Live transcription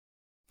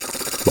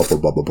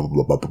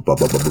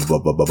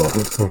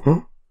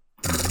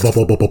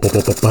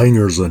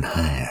Bangers and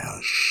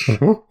hash.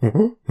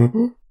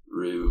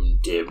 Room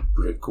temp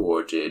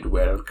recorded.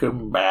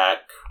 Welcome back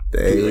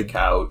They to the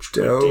couch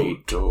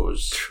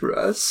potatoes.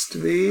 Trust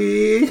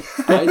me.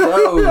 I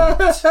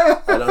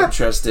don't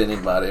trust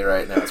anybody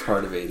right now. It's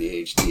part of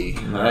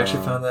ADHD. I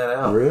actually found that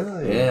out.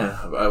 Really?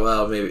 Yeah.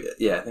 Well, maybe.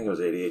 Yeah, I think it was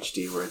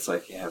ADHD where it's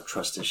like you have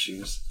trust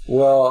issues.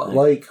 Well,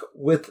 like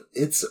with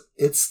it's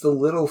the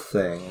little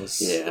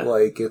things. Yeah.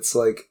 Like it's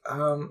like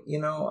I'm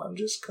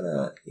just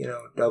gonna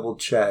double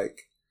check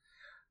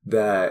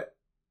that.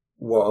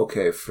 Well,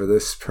 okay, for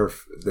this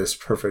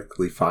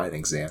perfectly fine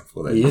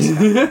example that you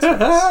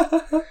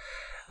said,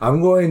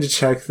 I'm going to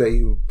check that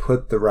you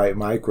put the right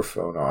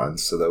microphone on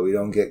so that we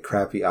don't get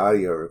crappy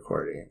audio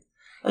recording.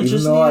 I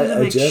just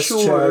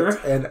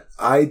checked, and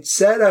I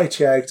said I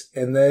checked,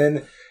 and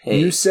then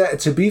you said,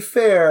 to be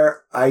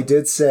fair, I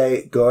did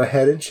say, go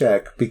ahead and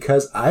check,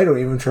 because I don't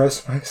even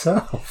trust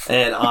myself.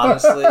 And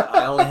honestly,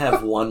 I only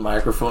have one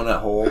microphone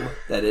at home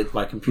that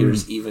my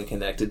computer's even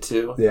connected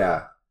to.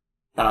 Yeah.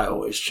 I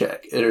always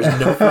check. There's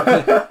no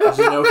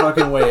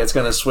fucking way it's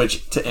going to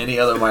switch to any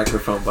other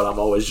microphone, but I'm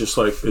always just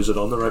like, is it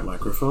on the right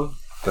microphone?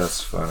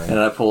 That's funny. And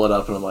I pull it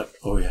up and I'm like,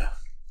 oh yeah.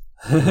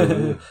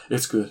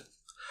 It's good.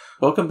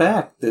 Welcome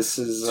back. This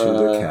is... To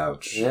the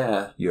couch.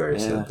 Yeah. You already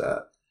said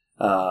that.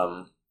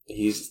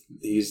 He's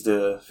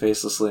the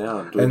Faceless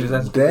Leon. And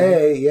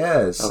they,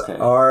 yes,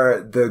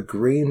 are the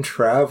Green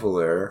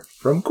Traveler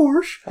from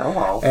Gorsh.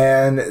 Hello.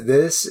 And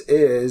this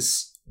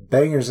is...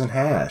 Bangers and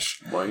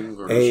Hash,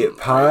 a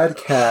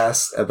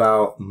podcast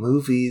about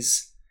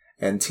movies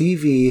and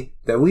TV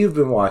that we've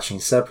been watching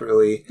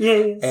separately.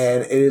 Yes.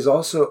 And it is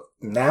also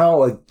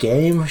now a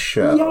game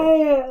show.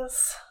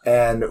 Yes.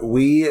 And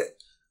we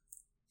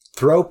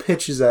throw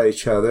pitches at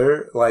each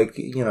other like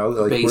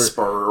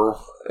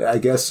baseball. I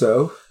guess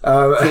so.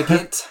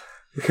 Cricket.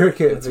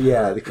 Cricket,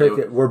 yeah, the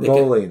cricket. We're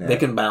bowling. They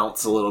can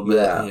bounce a little bit.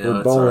 Yeah,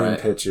 we're bowling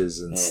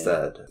pitches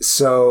instead. Yeah.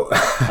 So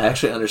I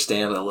actually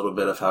understand a little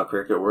bit of how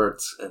cricket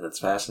works, and it's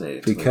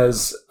fascinating.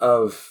 Because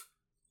of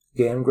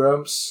Game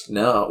Grumps?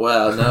 No,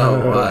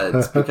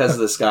 it's because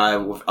this guy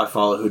I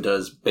follow who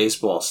does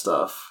baseball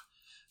stuff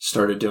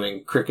started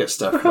doing cricket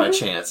stuff by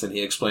chance, and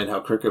he explained how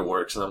cricket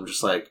works, and I'm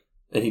just like.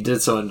 And he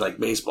did so in like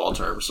baseball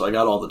terms, so I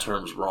got all the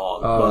terms wrong.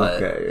 Oh,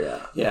 but, okay,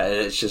 yeah. Yeah,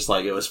 it's just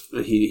like it was.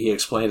 He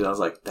explained it. And I was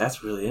like,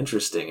 "That's really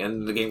interesting."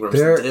 And the Game Grumps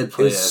did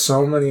play. There's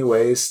so many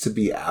ways to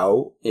be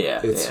out.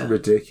 Yeah, it's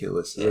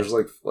ridiculous. Yeah. There's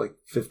like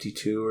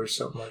 52 or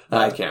something like that.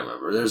 I can't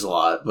remember. There's a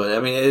lot, but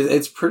I mean,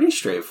 it's pretty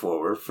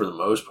straightforward for the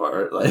most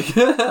part. Like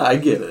I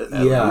get it.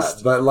 At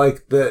least. But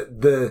like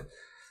the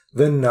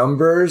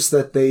numbers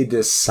that they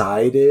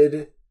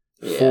decided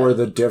for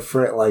the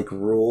different like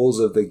rules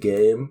of the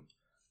game.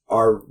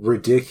 Are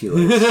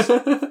ridiculous.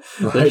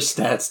 There's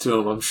stats to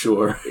them, I'm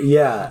sure.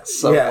 Yeah,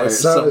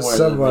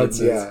 somewhat.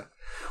 Yeah.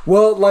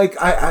 Well, like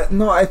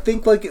I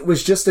think like it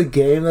was just a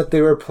game that they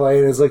were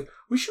playing. It's like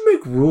we should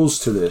make rules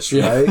to this,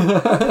 right?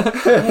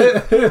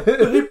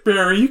 Hey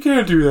Barry, you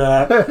can't do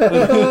that. What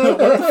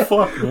the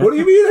fuck, man? What do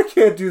you mean I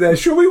can't do that?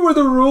 Show me where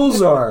the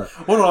rules are.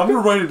 Hold on, I'm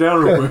gonna write it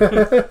down real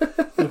quick.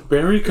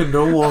 Barry can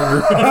no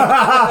longer.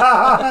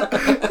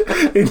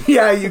 And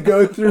yeah, you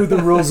go through the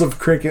rules of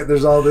cricket.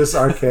 There's all this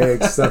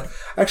archaic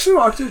stuff. I actually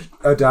watched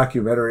a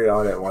documentary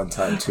on it one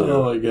time too.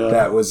 Oh my god!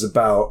 That was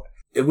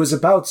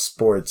about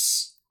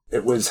sports.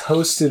 It was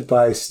hosted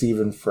by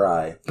Stephen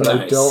Fry, but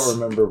nice. I don't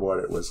remember what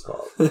it was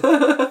called.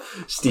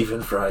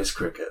 Stephen Fry's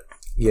Cricket.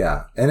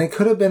 Yeah, and it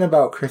could have been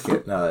about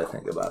cricket now that I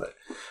think about it.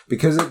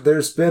 Because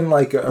there's been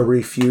like a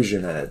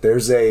refusion in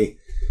it.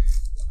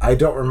 I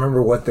don't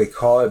remember what they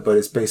call it, but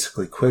it's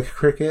basically quick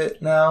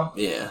cricket now.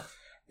 Yeah.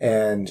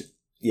 And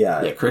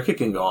yeah. Yeah, cricket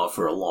can go on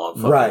for a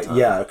long fucking time.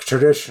 Yeah,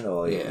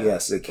 traditionally,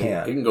 yes, it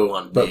can. It can go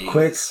on days.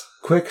 But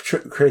quick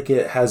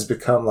cricket has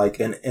become like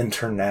an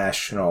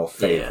international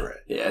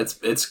favorite. Yeah,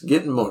 it's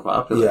getting more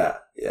popular.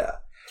 Yeah.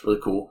 It's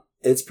really cool.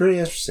 It's pretty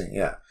interesting,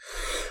 yeah.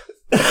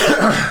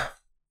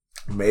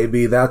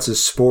 Maybe that's a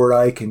sport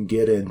I can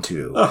get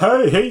into.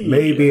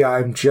 Maybe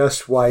I'm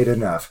just white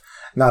enough.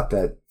 Not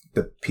that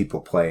the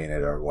people playing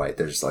it are white.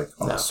 There's like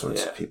all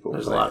sorts of people.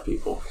 There's a lot of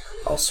people.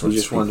 All sorts of people. We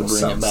just wanted to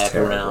bring it back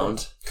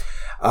around.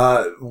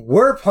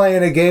 We're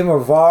playing a game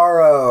of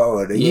our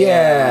own.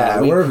 Yeah,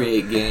 we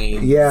create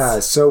games. Yeah,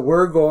 so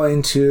we're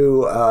going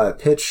to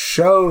pitch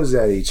shows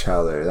at each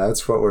other.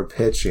 That's what we're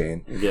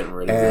pitching. I'm getting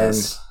rid of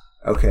this.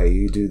 Okay,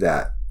 you do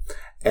that.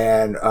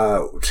 And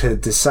to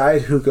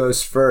decide who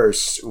goes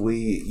first,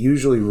 we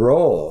usually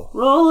roll.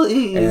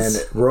 Rollies. And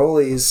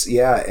rollies,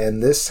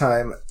 and this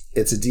time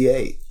it's a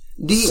D8.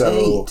 D8.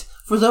 So,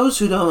 for those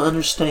who don't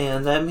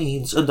understand, that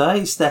means a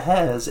dice that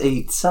has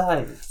 8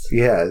 sides.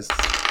 Yes.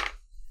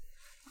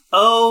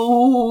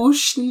 Oh,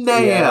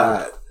 snap.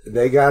 Yeah,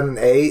 they got an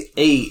 8.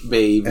 8,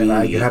 baby. And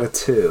I got a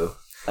 2.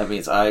 That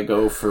means I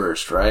go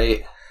first,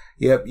 right?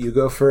 Yep, you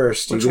go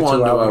first. Which one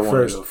do I want to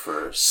go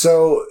first?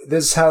 So,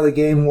 this is how the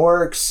game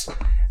works.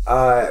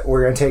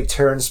 We're going to take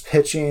turns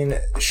pitching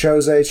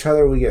shows at each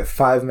other. We get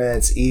 5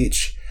 minutes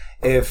each.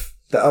 If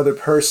the other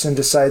person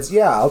decides,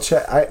 yeah, I'll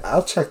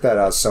check that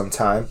out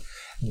sometime.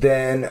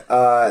 Then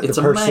the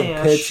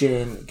person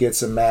pitching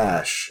gets a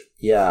mash.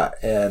 Yeah,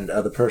 and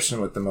the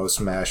person with the most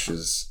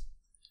mashes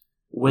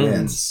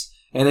wins.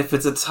 And if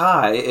it's a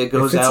tie, it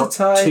goes out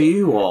to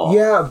you all.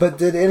 Yeah, but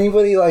did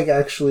anybody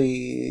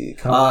actually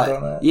comment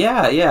on that?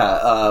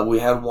 Yeah. We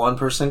had one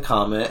person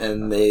comment,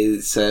 and they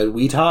said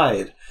we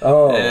tied.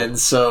 Oh, and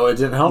so it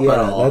didn't help at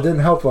all. That didn't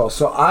help at all.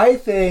 So I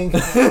think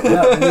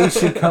that we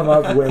should come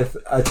up with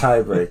a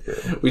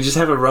tiebreaker. We just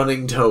have a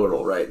running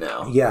total right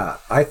now. Yeah,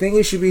 I think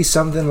it should be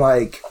something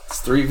like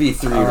it's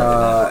 3v3 right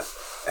now.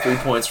 3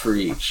 points for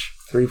each.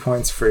 3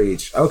 points for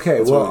each.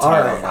 Okay, well, all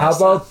right. How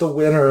about the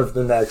winner of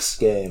the next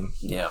game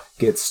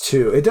gets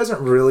 2? It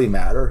doesn't really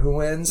matter who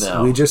wins.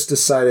 No. We just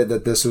decided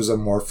that this was a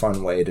more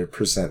fun way to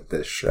present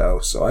this show.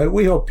 So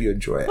we hope you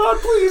enjoy it.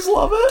 God, please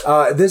love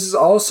it. This is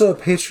also a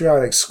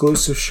Patreon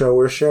exclusive show.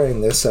 We're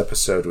sharing this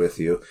episode with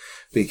you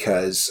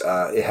because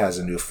it has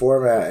a new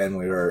format and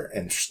we were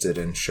interested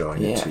in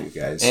showing it to you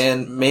guys.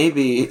 And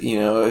maybe we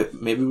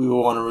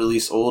will want to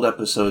release old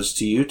episodes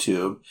to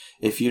YouTube.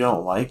 If you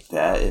don't like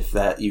that, if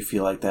that you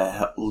feel like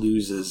that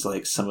loses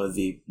some of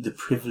the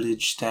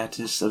privileged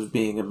status of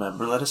being a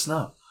member, let us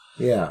know.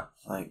 Yeah.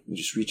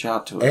 Just reach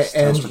out to us.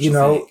 And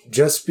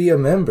just be a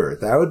member.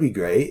 That would be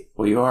great.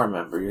 Well, you are a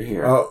member. You're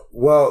here. Oh,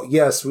 well,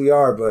 yes, we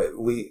are, but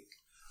we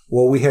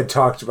had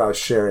talked about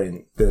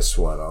sharing this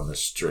one on the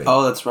stream.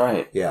 Oh, that's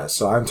right. Yeah,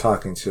 so I'm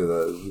talking to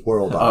the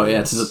world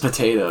audience. Oh, yeah, to the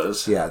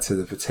potatoes. Yeah, to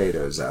the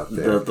potatoes out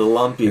there. The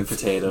lumpy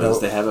potatoes.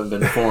 They haven't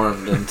been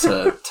formed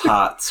into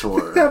tots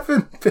or... They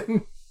haven't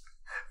been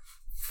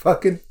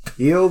fucking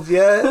peeled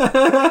yet.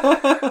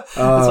 That's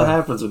what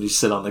happens when you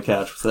sit on the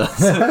couch with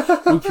us.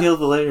 We peel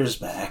the layers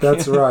back.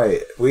 That's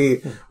right.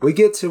 We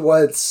get to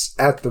what's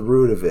at the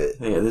root of it.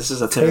 Yeah, this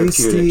is a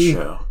therapeutic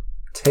show.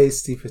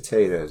 Tasty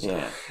potatoes.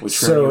 Yeah, we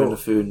turn you into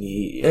food and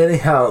eat you.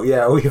 Anyhow,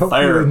 we hope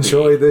you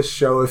enjoy this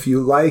show. If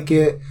you like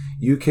it,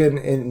 you can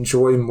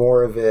enjoy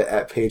more of it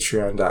at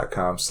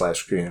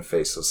patreon.com/Green and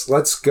Faceless.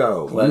 Let's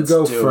go. You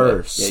go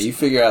first. Yeah, you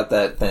figure out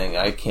that thing.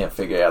 I can't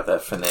figure out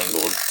that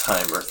finagled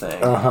timer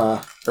thing.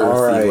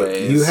 All right.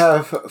 Ways. You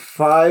have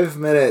 5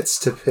 minutes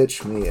to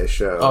pitch me a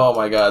show. Oh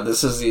my god,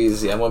 this is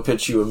easy. I'm going to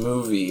pitch you a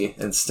movie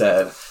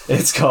instead.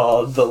 It's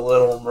called The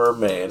Little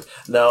Mermaid.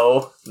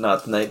 No,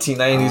 not the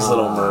 1990s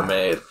Little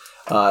Mermaid.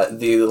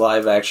 The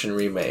live-action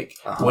remake.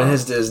 When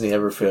has Disney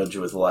ever failed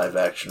you with a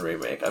live-action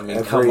remake? I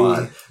mean, come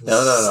on.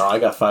 No. I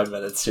got 5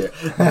 minutes here.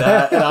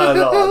 Not at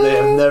all. They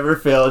have never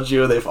failed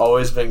you. They've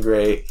always been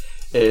great.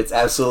 It's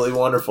absolutely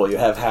wonderful. You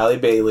have Halle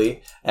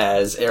Bailey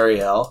as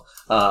Ariel.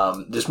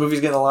 This movie's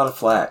getting a lot of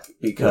flack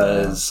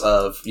because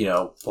of,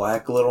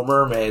 Black Little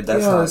Mermaid.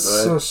 That's not good.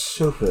 So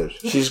stupid.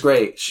 She's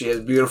great. She has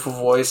a beautiful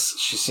voice.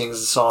 She sings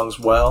the songs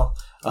well.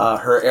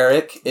 Her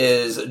Eric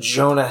is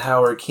Jonah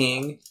Howard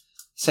King.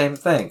 Same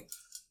thing.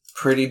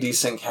 Pretty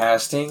decent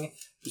casting.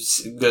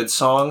 Good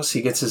songs.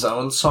 He gets his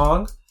own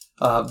song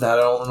that I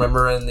don't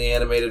remember in the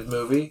animated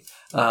movie.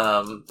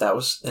 That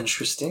was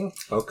interesting.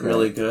 Okay.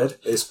 Really good.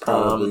 It's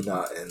probably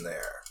not in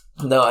there.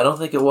 No, I don't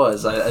think it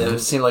was. It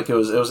seemed like it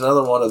was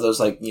another one of those,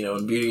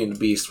 in Beauty and the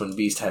Beast, when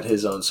Beast had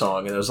his own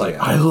song, and it was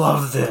I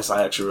love this.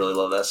 I actually really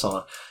love that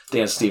song.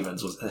 Dan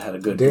Stevens had a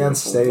good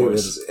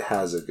voice.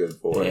 Has a good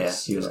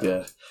voice. Yeah, he was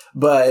good.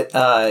 But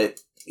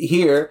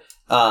here,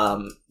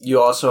 you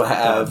also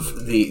have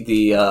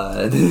the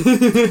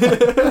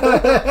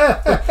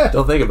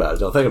don't think about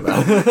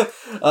it.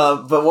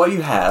 But what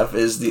you have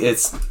is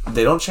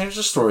they don't change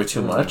the story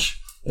too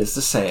much. It's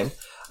the same.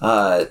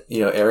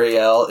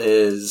 Ariel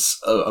is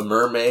a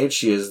mermaid.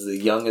 She is the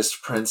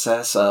youngest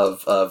princess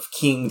of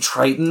King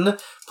Triton,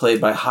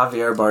 played by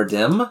Javier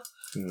Bardem.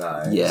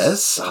 Nice.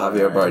 Yes,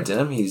 Javier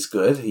Bardem. He's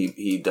good.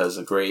 He does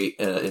a great,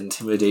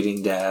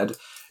 intimidating dad.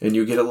 And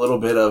you get a little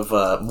bit of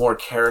more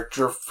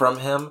character from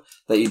him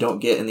that you don't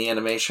get in the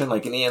animation.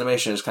 In the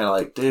animation, it's kind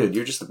of dude,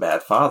 you're just a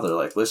bad father.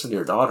 Listen to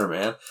your daughter,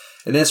 man.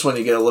 In this one,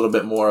 you get a little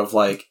bit more of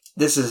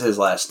this is his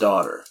last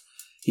daughter.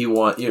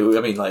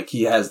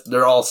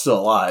 They're all still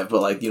alive,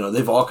 but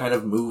they've all kind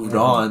of moved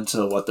on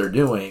to what they're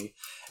doing.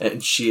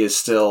 And she is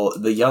still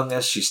the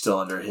youngest. She's still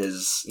under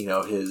his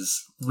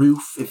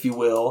roof, if you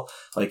will,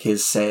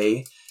 his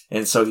say.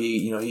 And so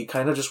he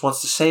kind of just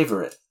wants to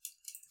savor it.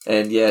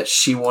 And yet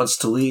she wants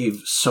to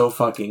leave so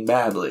fucking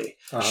badly.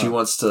 She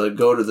wants to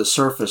go to the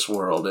surface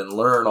world and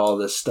learn all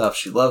this stuff.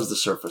 She loves the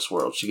surface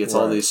world. She gets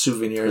all these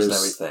souvenirs and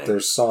everything.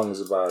 There's songs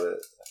about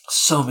it.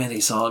 So many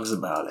songs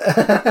about it.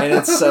 And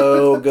it's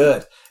so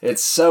good.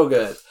 It's so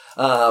good.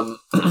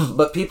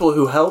 But people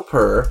who help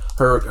her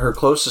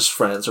closest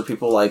friends are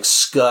people like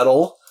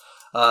Scuttle,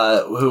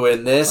 who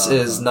in this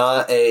is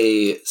not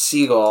a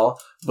seagull,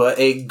 but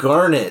a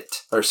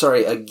gannet, a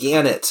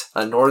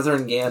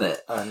northern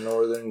gannet. A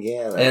northern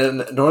gannet.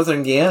 And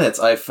northern gannets,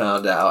 I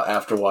found out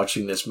after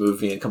watching this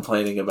movie and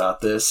complaining about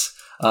this,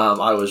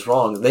 I was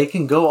wrong. They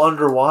can go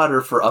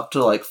underwater for up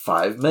to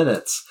 5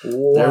 minutes.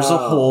 Wow. There's a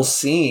whole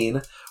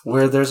scene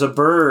where there's a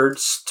bird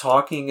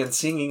talking and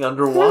singing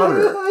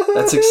underwater.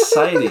 That's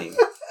exciting.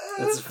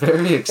 It's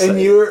very exciting.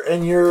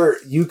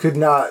 You could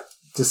not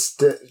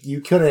just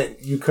you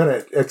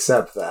couldn't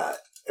accept that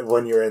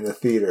when you're in the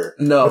theater.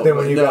 No, but then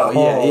when you got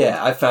home,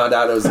 yeah, I found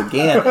out it was a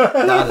gannet,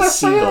 not a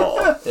seagull.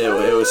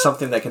 It was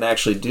something that can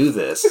actually do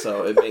this,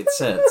 so it made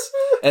sense.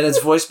 And it's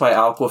voiced by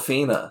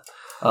Awkwafina.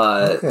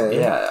 Okay.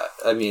 Yeah,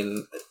 I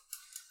mean,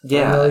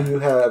 yeah. I know you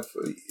have.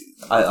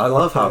 I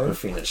love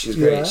Awkwafina. She's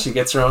great. Yeah. She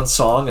gets her own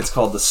song. It's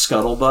called The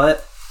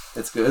Scuttlebutt.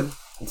 It's good.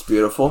 It's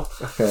beautiful.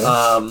 Okay.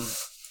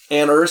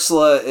 And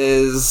Ursula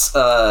is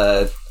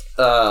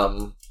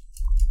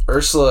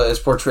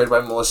portrayed by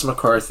Melissa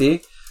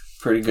McCarthy.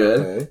 Pretty good.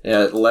 Okay.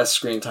 Yeah, less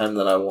screen time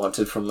than I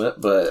wanted from it,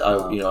 but I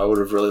would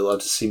have really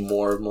loved to see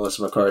more of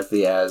Melissa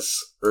McCarthy as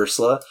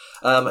Ursula.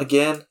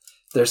 Again,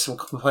 there's some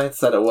complaints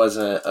that it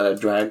wasn't a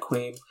drag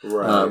queen.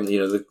 Right.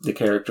 The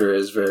character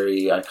is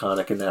very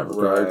iconic in that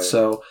regard. Right.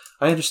 So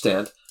I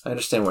understand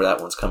where that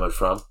one's coming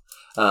from.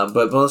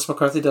 But Melissa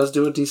McCarthy does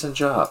do a decent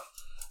job.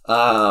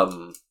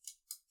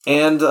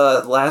 And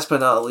last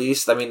but not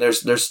least, I mean,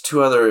 there's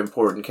two other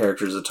important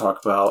characters to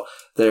talk about.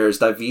 There's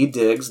Daveed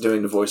Diggs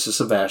doing the voice of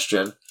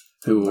Sebastian,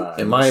 who,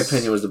 in my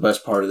opinion, was the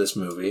best part of this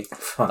movie.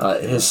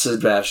 His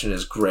Sebastian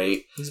is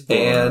great.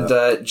 And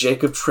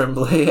Jacob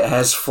Tremblay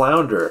as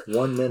Flounder.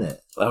 1 minute.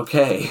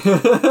 Okay.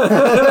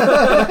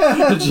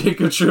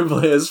 Jacob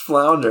Tremblay as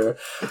Flounder.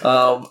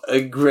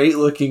 A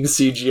great-looking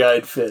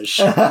CGI'd fish.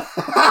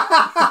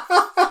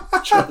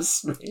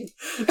 Trust me.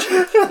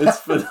 It's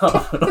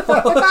phenomenal.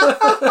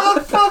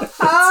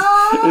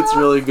 It's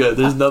really good.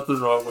 There's nothing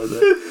wrong with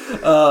it.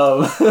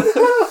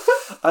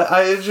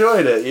 I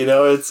enjoyed it.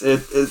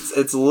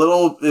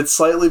 It's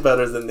slightly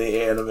better than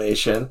the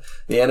animation.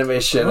 The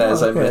animation,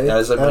 as I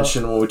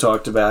mentioned when we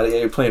talked about it,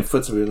 you're playing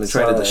footsie and they're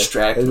trying to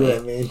distract me. I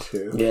didn't mean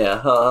to.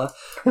 Yeah,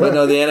 but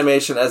no, the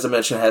animation, as I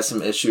mentioned, has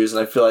some issues,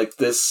 and I feel like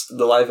the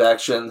live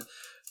action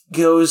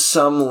goes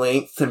some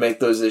length to make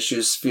those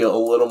issues feel a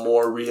little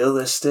more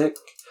realistic.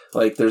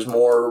 Like there's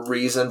more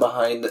reason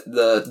behind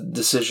the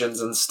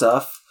decisions and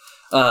stuff.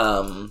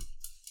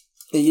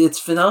 It's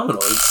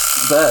phenomenal.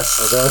 It's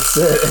best. That's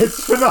it.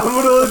 It's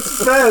phenomenal.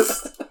 It's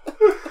best.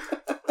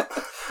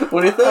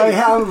 What do you think? I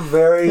have a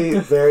very,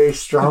 very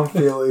strong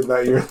feeling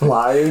that you're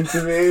lying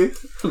to me.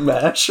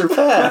 Mash or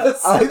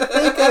pass? I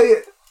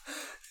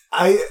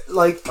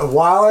think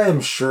while I am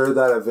sure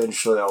that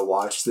eventually I'll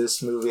watch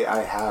this movie,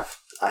 I have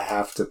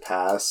to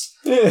pass.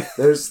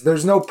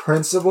 There's no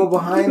principle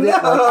behind it.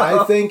 No.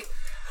 Like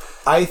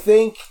I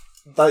think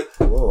like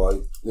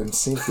whoa, I'm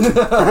sinking.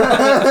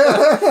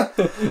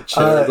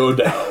 Chair go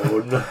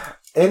down.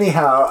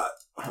 Anyhow,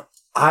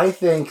 I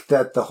think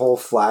that the whole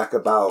flack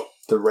about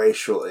the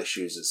racial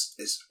issues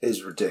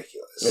is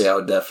ridiculous.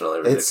 Yeah, definitely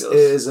ridiculous. It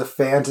is a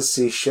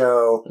fantasy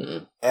show,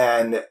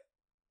 and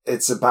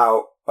it's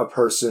about a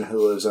person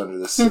who lives under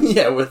the sea.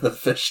 Yeah, with a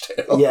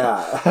fishtail.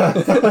 Yeah.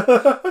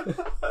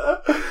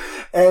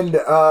 And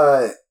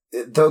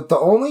the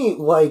only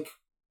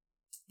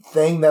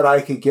thing that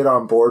I could get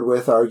on board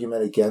with,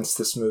 argument against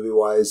this movie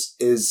wise,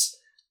 is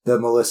the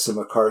Melissa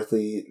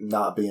McCarthy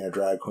not being a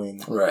drag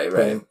queen.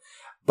 Right.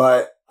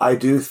 But I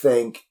do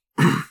think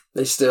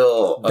they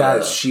still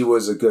that she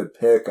was a good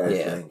pick. I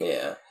think.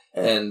 Yeah.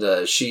 And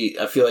I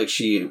feel like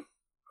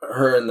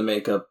her and the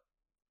makeup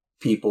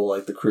people,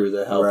 like the crew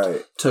that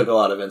helped, took a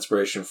lot of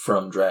inspiration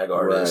from drag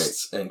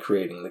artists and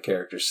creating the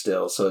character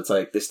still. So it's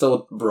like they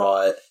still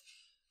brought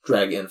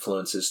drag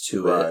influences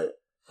to it.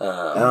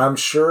 And I'm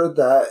sure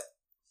that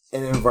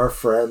any of our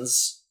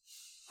friends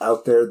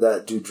out there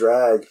that do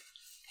drag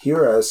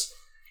hear us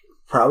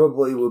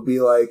probably would be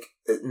like,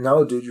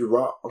 no, dude, you're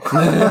wrong.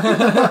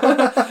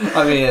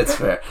 I mean, it's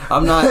fair.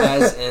 I'm not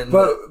as in...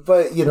 But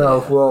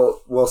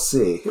we'll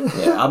see.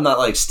 Yeah, I'm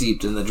not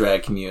steeped in the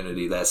drag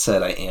community. That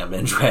said, I am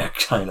in drag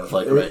kind of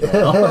right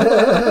now.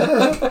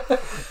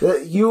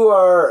 You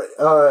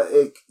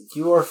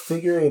are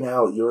figuring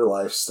out your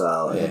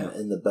lifestyle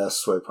in the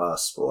best way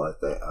possible. I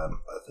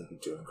think you're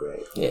doing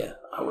great. Yeah,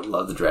 I would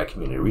love the drag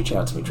community. Reach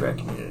out to me, drag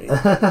community.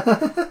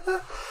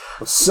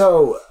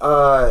 So,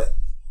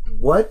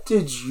 what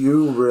did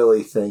you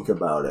really think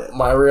about it?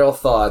 My real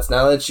thoughts.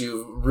 Now that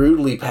you've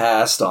rudely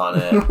passed on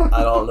it,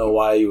 I don't know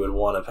why you would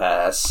want to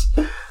pass.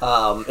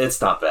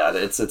 It's not bad.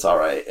 It's all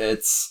right.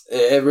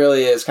 It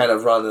really is kind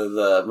of run of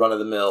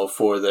the mill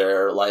for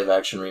their live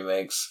action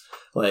remakes.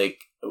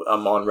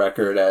 I'm on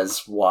record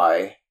as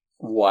why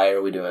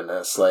are we doing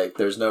this?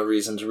 There's no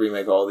reason to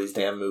remake all these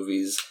damn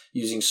movies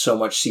using so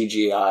much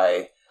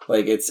CGI.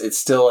 It's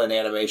still an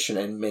animation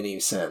in many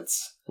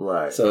sense.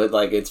 Right. So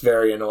it's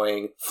very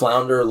annoying.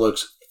 Flounder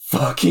looks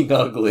fucking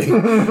ugly.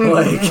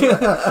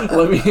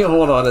 Let me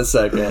hold on a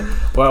second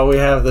while we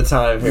have the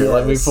time here. Yes.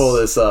 Let me pull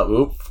this up.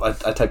 Oop! I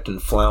typed in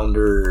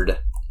floundered.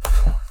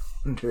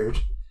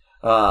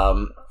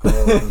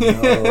 Oh, no.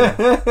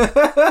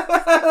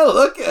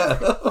 Look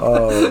at him.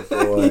 Oh,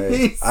 boy.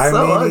 He's so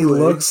ugly. He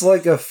looks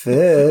like a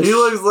fish. He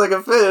looks like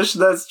a fish,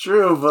 that's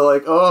true, but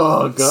like,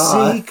 oh,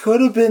 God. See, he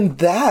could have been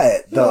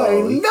that, though.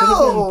 I He know. could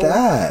have been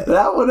that.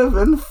 That would have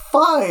been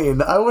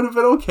fine. I would have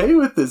been okay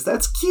with this.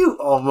 That's cute,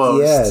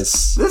 almost.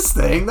 Yes. This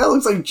thing, that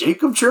looks like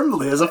Jacob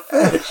Tremblay as a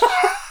fish.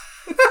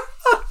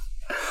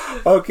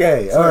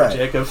 Okay, Sorry, all right.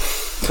 Jacob.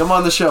 Come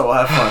on the show. We'll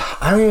have fun.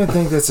 I don't even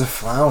think that's a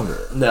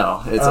flounder.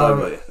 No, it's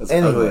ugly. It's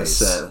ugly as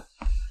sin.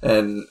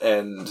 And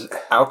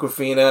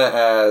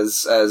Awkwafina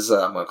as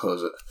I'm gonna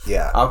close it.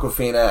 Yeah.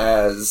 Awkwafina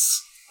as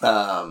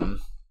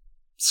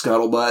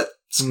Scuttlebutt.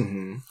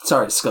 Mm-hmm.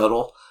 Sorry,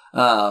 Scuttle.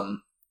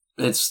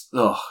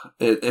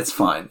 It's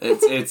fine.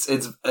 It's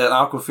an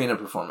Awkwafina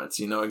performance.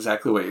 You know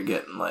exactly what you're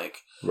getting. Like,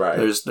 Right.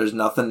 There's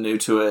nothing new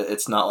to it.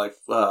 It's not like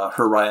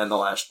her Raya and the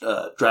Last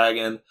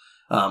Dragon.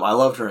 I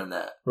loved her in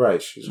that.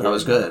 Right. That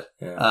was good.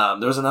 Yeah.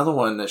 There was another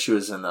one that she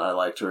was in that I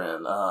liked her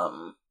in.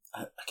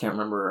 I can't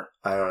remember.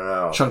 I don't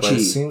know. Shang-Chi. But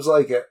it seems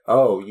like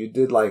you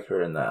did like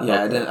her in that.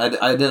 Yeah, Okay.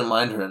 I didn't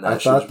mind her in that. I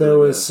thought there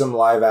was some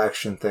live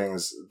action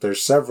things.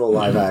 There's several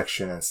live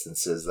action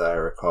instances that I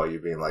recall you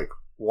being like,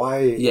 why?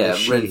 Yeah, is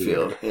she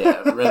Renfield. here?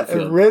 Yeah,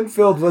 Renfield.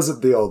 Renfield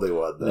wasn't the only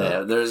one, though.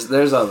 Yeah,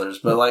 there's others,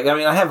 but like, I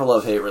mean, I have a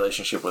love-hate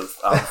relationship with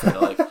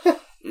Awkwafina. Like,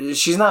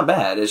 she's not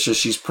bad. It's just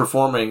she's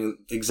performing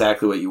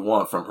exactly what you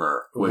want from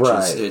her, which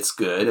is it's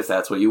good. If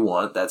that's what you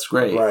want, that's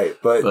great. Right,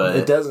 but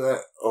it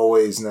doesn't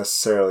always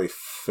necessarily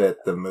fit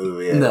the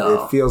movie.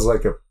 No. It feels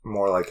like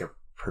more like a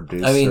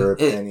producer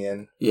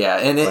opinion.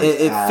 And like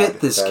it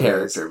fit this is.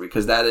 character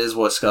because that is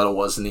what Scuttle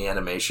was in the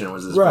animation.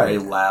 Was this Right.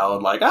 very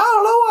loud, like, I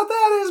don't know what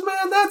that is,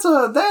 man.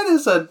 That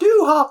is a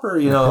dew-hopper,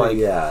 you know, like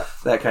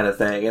that kind of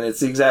thing. And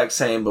it's the exact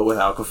same, but with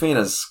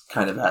Awkwafina's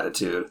kind of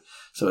attitude.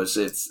 So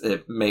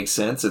it makes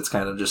sense. It's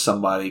kind of just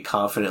somebody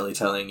confidently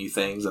telling you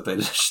things that they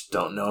just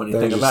don't know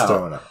anything about.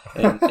 Don't know.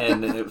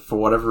 and for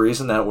whatever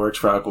reason, that works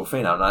for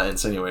Awkwafina. I'm not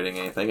insinuating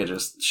anything. It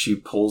just, she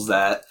pulls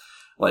that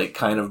like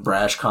kind of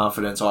brash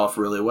confidence off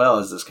really well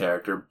as this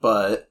character.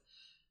 But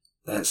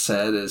that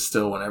said, is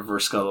still whenever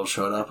Scuttle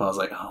showed up, I was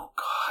like, oh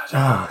God.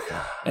 Oh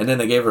God. And then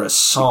they gave her a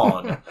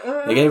song.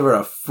 They gave her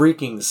a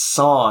freaking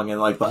song,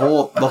 and like the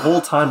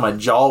whole time my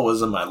jaw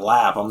was in my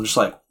lap. I'm just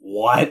like,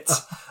 what?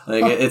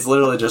 Like it's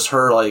literally just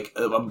her like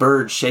a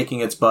bird shaking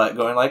its butt,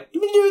 going like,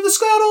 "You been doing the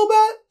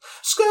scuttlebutt,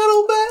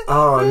 scuttlebutt."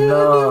 Oh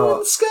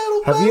no!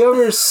 Scuttlebutt. Have you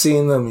ever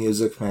seen The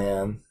Music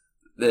Man?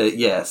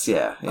 Yes,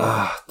 yeah.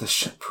 Ah, the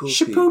shapoopy,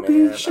 Shapoopy,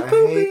 man.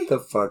 shapoopy. I hate the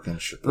fucking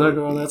shapoopy. Look,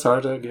 girl, that's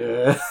hard to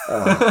get.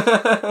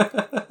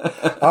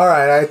 All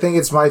right, I think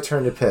it's my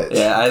turn to pitch.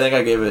 Yeah, I think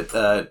I gave it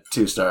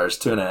 2 stars,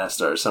 2.5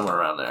 stars, somewhere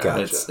around there.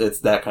 Gotcha.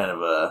 It's that kind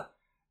of a.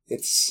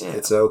 It's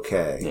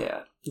okay. Yeah,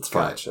 it's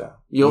fine. Gotcha.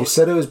 You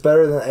said it was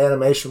better than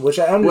animation, which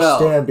I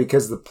understand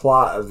because the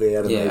plot of the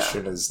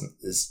animation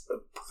is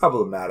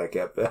problematic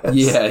at best.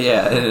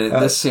 Yeah,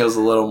 and this feels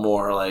a little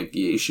more like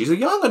she's a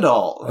young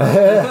adult.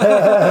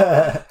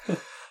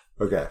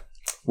 Okay,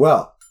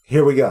 well,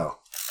 here we go.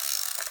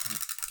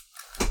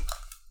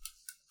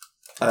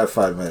 I have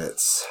 5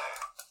 minutes.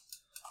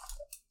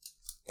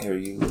 Here,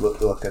 you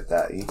look at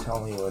that. You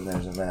tell me when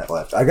there's a minute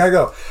left. I gotta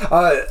go.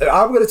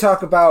 I'm going to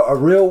talk about a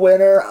real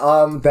winner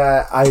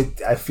that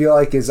I feel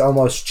like is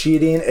almost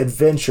cheating.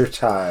 Adventure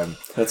Time.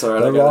 That's all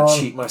right. I gotta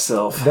cheat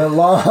myself. The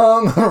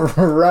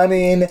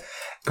long-running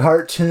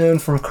cartoon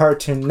from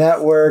Cartoon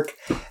Network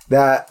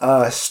that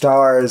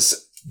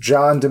stars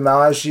John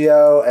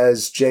DiMaggio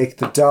as Jake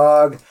the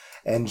dog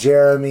and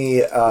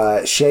Jeremy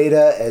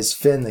Shada as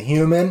Finn the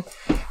human.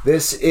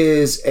 This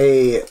is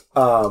a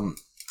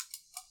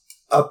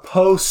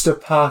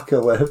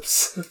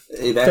post-apocalypse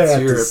Hey, that's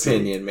fantasy. your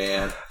opinion,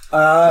 man.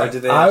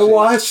 I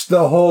watched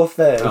the whole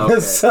thing. Okay,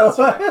 So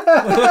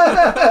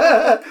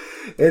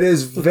it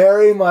is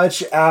very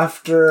much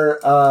after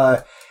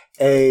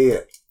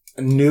a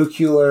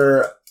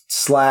nuclear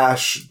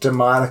 /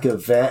 demonic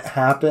event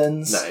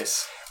happens.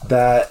 Nice.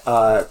 That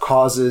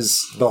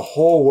causes the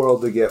whole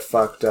world to get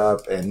fucked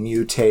up and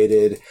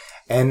mutated.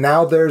 And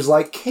now there's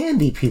like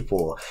candy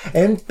people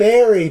and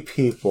berry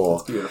people.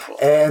 That's beautiful.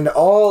 And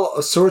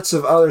all sorts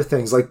of other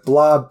things like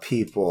blob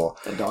people.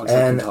 And dogs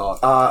that can talk.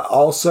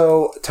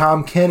 Also,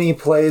 Tom Kenny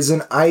plays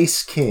an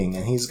ice king,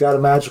 and he's got a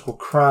magical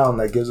crown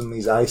that gives him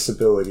these ice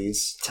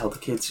abilities. Tell the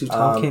kids who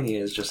Tom Kenny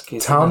is, just in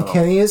case. Tom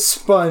Kenny is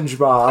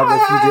SpongeBob,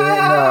 if you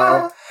didn't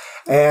know.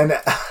 And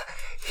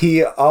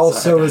he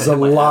also is a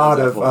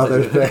lot of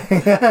other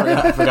things.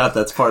 I forgot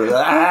that's part of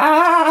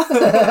that.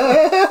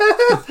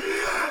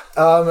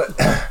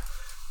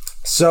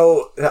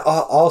 So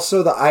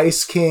also the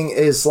Ice King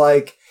is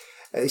like,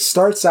 he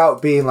starts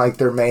out being like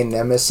their main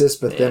nemesis,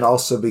 but then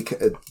also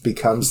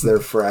becomes their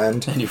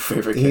friend. And your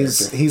favorite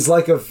character. He's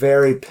like a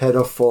very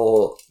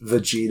pitiful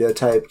Vegeta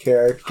type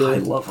character. I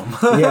love him.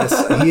 Yes,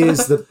 he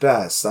is the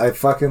best. I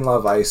fucking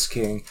love Ice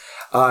King.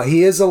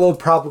 He is a little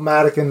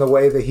problematic in the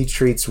way that he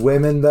treats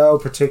women, though,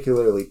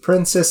 particularly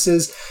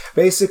princesses.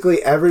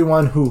 Basically,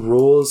 everyone who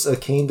rules a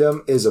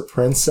kingdom is a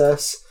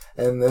princess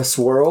in this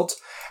world.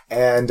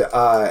 And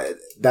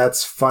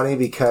that's funny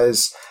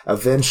because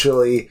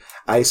eventually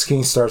Ice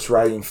King starts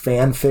writing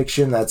fan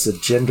fiction that's a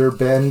gender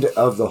bend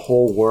of the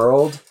whole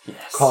world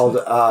called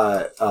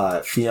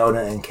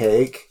Fiona and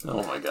Cake.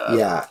 Oh my god.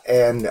 Yeah,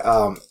 and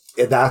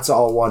that's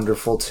all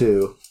wonderful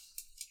too.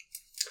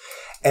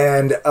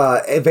 And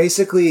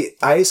basically,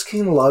 Ice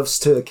King loves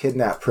to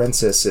kidnap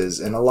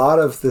princesses, and a lot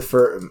of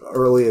the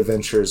early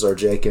adventures are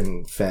Jake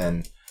and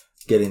Finn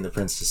getting the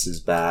princesses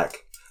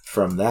back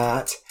from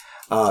that.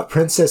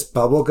 Princess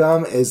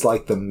Bubblegum is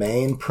like the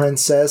main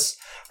princess,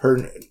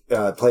 her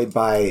played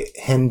by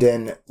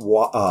Hendon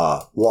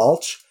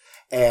Walsh,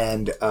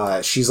 and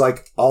she's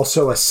like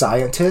also a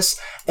scientist,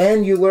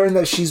 and you learn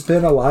that she's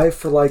been alive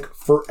for like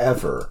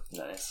forever.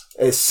 Nice.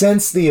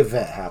 Since the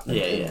event happened.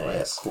 Yeah,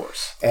 of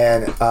course.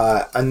 And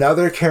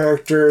another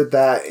character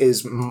that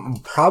is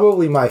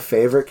probably my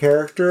favorite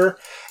character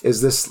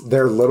is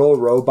their little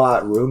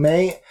robot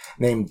roommate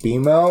named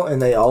Bimo,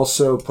 and they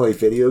also play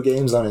video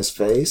games on his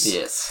face.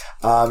 Yes.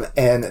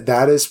 And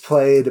that is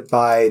played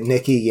by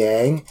Nikki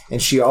Yang,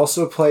 and she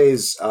also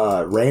plays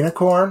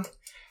Rainicorn,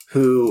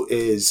 who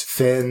is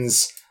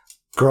Finn's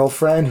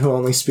girlfriend who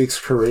only speaks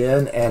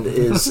Korean and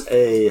is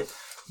a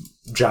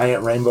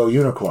giant rainbow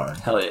unicorn.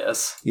 Hell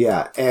yes.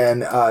 Yeah,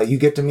 and you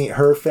get to meet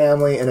her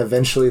family, and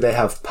eventually they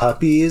have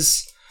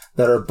puppies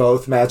that are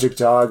both Magic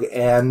Dog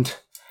and...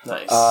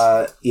 Nice.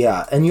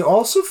 Yeah, and you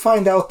also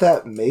find out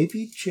that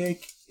maybe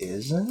Jake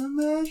isn't a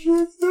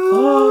Magic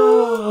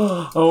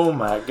Dog. Oh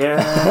my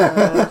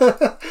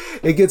god.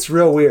 It gets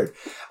real weird.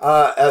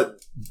 A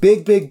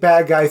big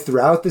bad guy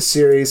throughout the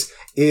series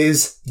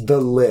is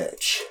the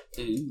Lich.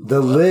 Ooh,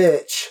 the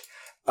Lich,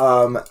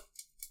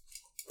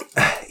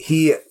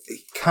 he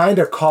kind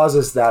of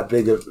causes that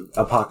big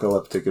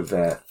apocalyptic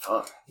event.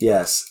 Huh.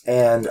 Yes,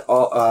 and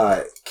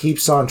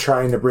keeps on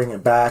trying to bring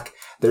it back.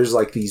 There's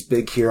like these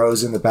big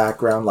heroes in the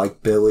background,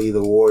 like Billy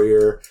the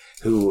Warrior,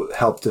 who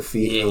helped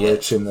defeat the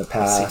Lich in the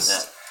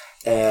past.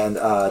 And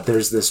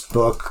there's this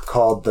book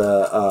called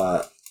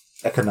the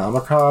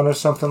Economicon or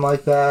something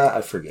like that.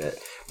 I forget.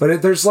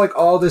 But there's like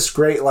all this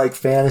great like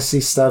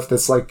fantasy stuff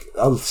that's like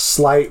a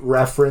slight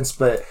reference,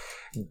 but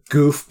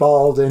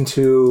goofballed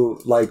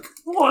into like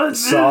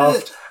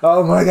soft.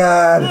 Oh my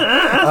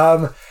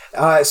god.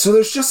 So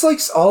there's just like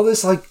all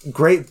this like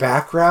great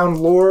background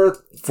lore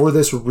for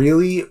this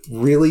really,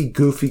 really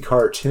goofy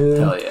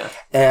cartoon. Hell yeah.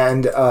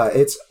 And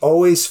it's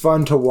always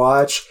fun to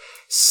watch.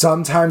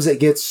 Sometimes it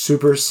gets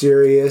super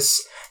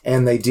serious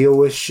and they deal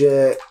with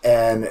shit,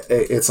 and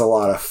it's a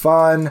lot of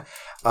fun.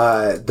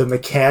 The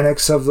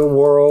mechanics of the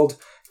world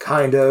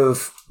kind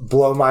of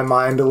blow my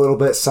mind a little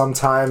bit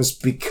sometimes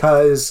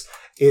because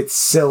it's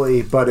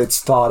silly, but it's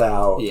thought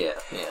out. Yeah.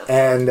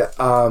 And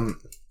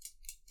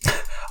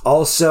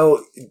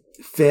also,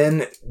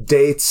 Finn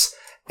dates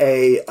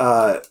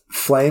a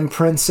flame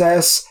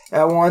princess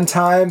at one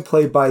time,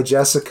 played by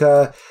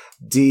Jessica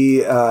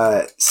Sitko,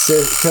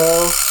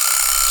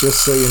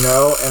 just so you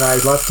know. And I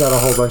left out a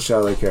whole bunch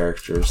of other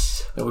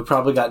characters. And we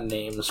probably got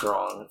names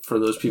wrong for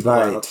those people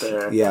Right. out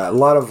there. Yeah, a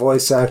lot of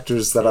voice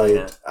actors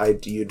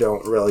that you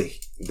don't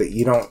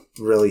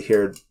really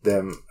hear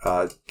them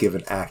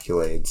given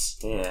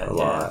accolades. A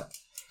lot.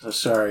 So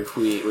sorry if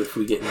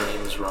we get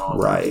names wrong.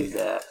 Right. We do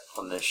that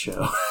on this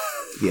show.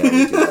 Yeah, we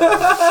do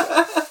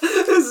that.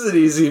 This is an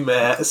easy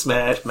mash. All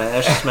right,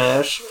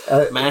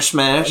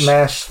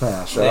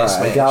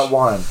 I got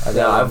one.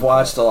 I've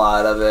watched a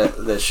lot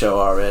of this show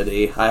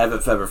already. I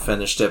haven't ever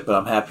finished it, but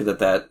I'm happy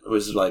that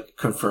was like a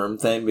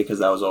confirmed thing, because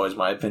that was always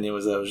my opinion,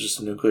 was that it was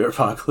just a nuclear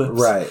apocalypse.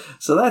 Right.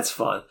 So that's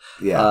fun.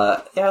 Yeah.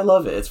 I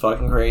love it. It's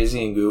fucking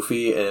crazy and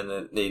goofy,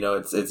 and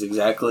it's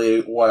exactly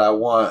what I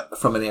want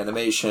from an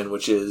animation,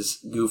 which is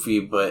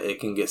goofy, but it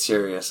can get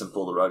serious and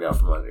pull the rug out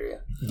from under you.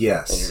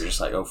 Yes. And you're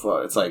just like, oh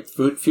fuck. It's like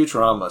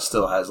Futurama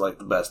still has like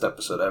the best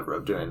episode ever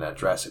of doing that,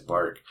 Jurassic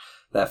Park.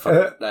 That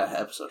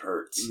episode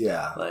hurts.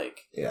 Yeah.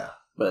 Yeah.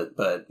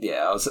 But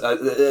yeah,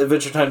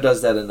 Adventure Time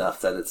does that enough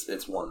that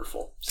it's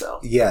wonderful. So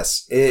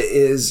yes, it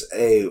is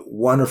a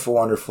wonderful,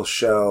 wonderful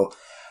show.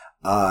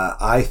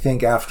 I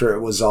think after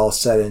it was all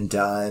said and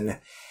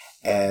done,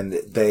 and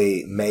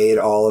they made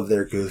all of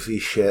their goofy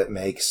shit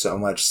make so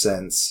much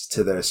sense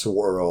to this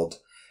world,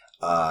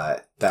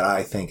 that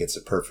I think it's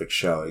a perfect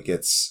show. It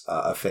gets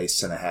a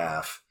face and a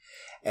half.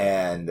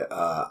 And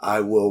I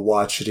will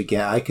watch it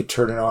again. I could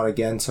turn it on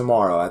again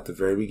tomorrow at the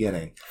very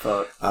beginning.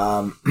 fuck.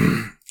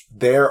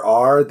 There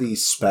are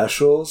these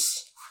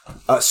specials.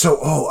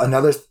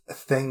 Another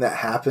thing that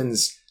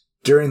happens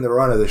during the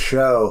run of the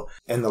show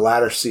in the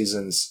latter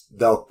seasons,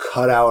 they'll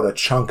cut out a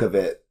chunk of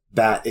it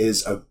that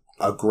is a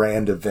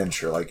grand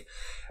adventure, like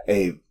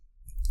a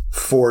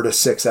 4 to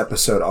 6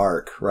 episode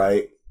arc,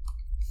 right?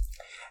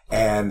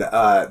 And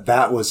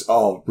that was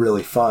all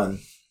really fun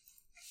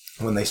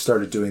when they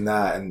started doing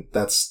that, and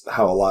that's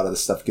how a lot of the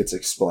stuff gets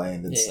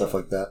explained and stuff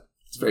like that.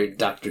 It's very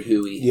Doctor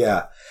Who-y.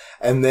 Yeah.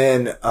 And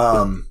then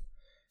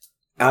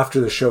after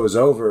the show was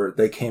over,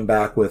 they came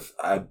back with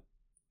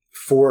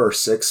 4 or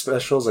 6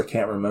 specials, I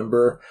can't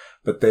remember,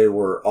 but they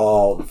were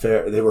all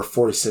they were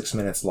 46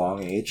 minutes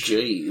long each.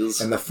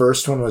 Jeez. And the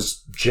first one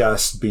was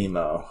just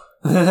BMO.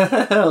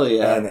 Hell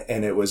yeah.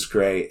 And it was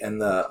great.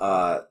 And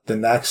the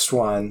next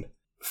one,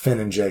 Finn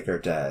and Jake are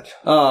dead.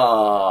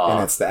 Oh.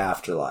 And it's the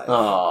afterlife.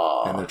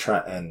 Oh. And they're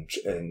trying,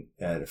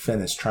 and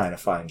Finn is trying to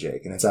find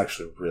Jake, and it's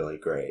actually really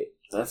great.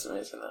 That's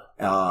amazing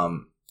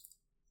though.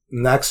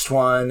 Next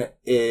one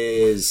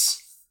is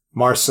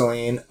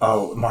Marceline.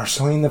 Oh,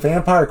 Marceline, the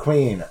Vampire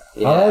Queen.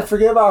 Yeah. How did I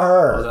forget about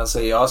her? I was gonna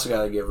say, you also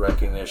gotta give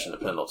recognition to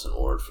Pendleton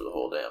Ward for the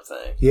whole damn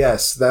thing.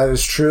 Yes, that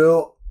is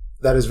true.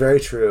 That is very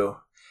true.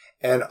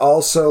 And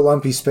also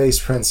Lumpy Space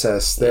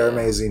Princess. They're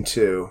amazing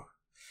too.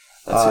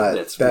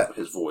 That's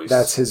his voice.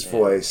 That's his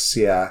voice,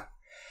 yeah.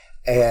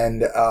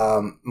 And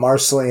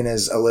Marceline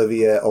is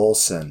Olivia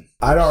Olson.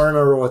 I don't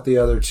remember what the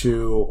other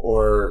two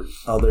or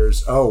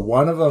others... Oh,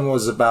 one of them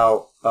was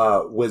about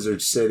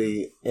Wizard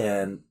City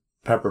and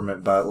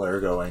Peppermint Butler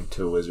going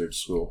to wizard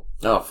school.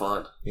 Oh,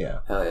 fun. Yeah.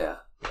 Hell yeah.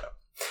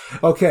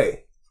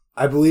 Okay.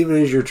 I believe it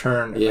is your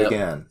turn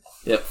again.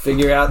 Yep.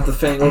 Figure out the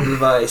fangled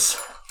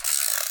device.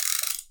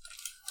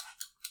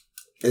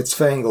 It's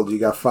fangled. You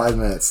got 5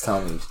 minutes.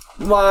 Tell me.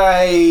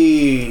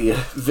 My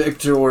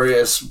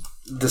victorious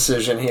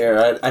decision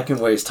here. I can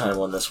waste time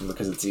on this one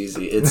because it's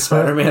easy. It's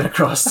Spider-Man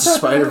Across the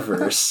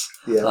Spider-Verse.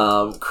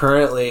 Yeah.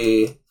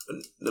 Currently,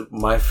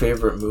 my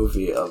favorite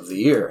movie of the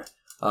year.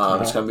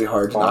 It's going to be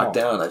hard to knock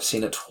down. I've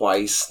seen it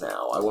twice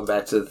now. I went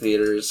back to the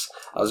theaters.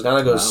 I was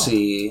going to go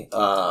see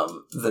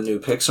the new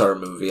Pixar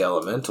movie,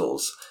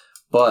 Elementals.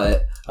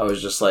 But I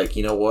was just like,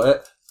 you know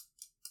what?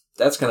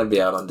 That's going to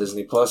be out on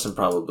Disney Plus in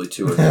probably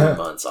 2 or 3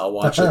 months. I'll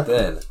watch it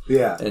then.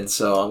 Yeah. And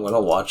so I'm going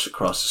to watch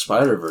Across the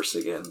Spider-Verse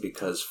again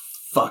because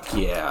fuck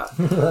yeah.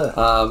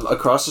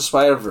 Across the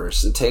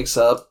Spider-Verse, it takes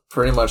up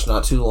pretty much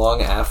not too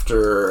long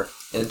after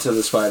Into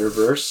the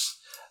Spider-Verse.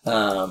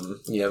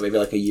 Maybe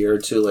like a year or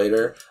 2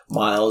 later.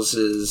 Miles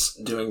is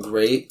doing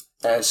great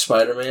as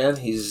Spider-Man.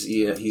 He's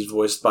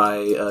voiced by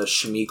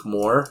Shameik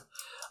Moore.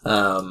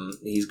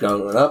 He's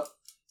growing up.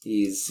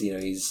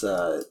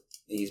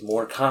 He's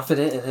more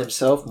confident in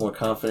himself, more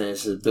confident in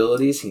his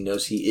abilities. He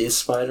knows he is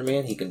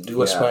Spider-Man. He can do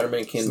what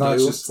Spider-Man can do. It's not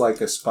just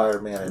like a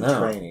Spider-Man in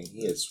training.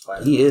 He is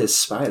Spider-Man. He is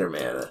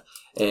Spider-Man.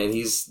 And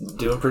he's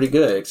doing pretty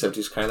good, except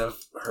he's kind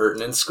of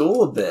hurting in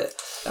school a bit.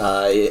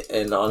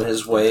 And on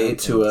his way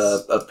to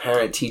a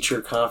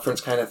parent-teacher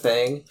conference kind of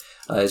thing.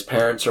 His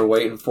parents are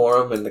waiting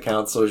for him, and the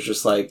counselor's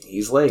just like,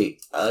 he's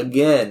late.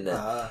 Again.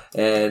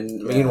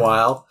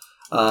 Meanwhile...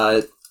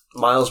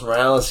 Miles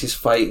Morales, he's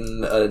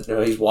fighting,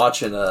 he's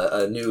watching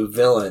a new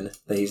villain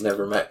that he's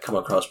never come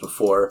across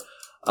before,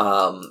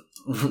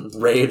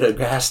 raid a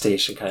gas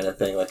station kind of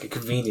thing, like a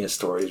convenience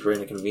store. He's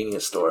raiding a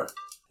convenience store.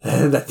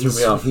 That threw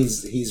me off.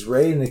 He's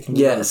raiding a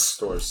convenience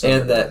store.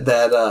 And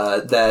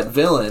that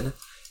villain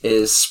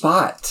is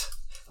Spot,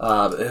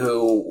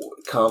 who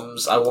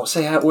comes, I won't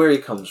say where he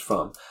comes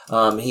from.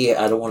 I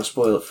don't want to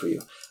spoil it for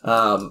you.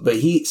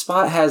 But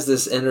Spot has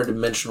this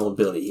interdimensional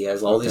ability. He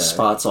has all these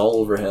spots all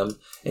over him,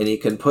 and he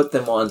can put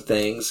them on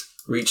things,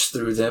 reach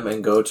through them,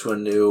 and go to a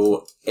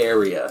new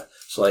area.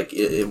 So, like,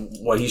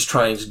 what he's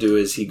trying to do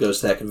is he goes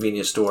to that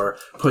convenience store,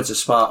 puts a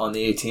spot on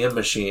the ATM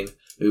machine,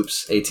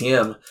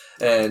 ATM,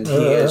 and he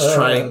is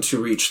trying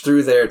to reach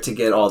through there to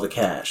get all the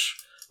cash.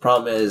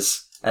 Problem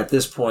is, at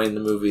this point in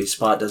the movie,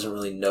 Spot doesn't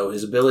really know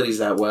his abilities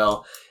that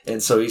well,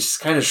 and so he's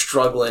kind of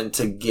struggling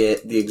to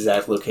get the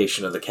exact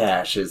location of the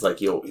cash. It's like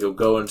he'll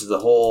go into the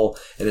hole,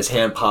 and his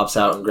hand pops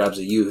out and grabs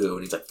a yoo-hoo,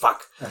 and he's like,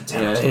 fuck.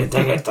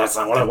 Dang it, that's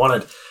not what I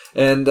wanted.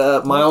 And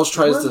Miles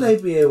tries to... Wouldn't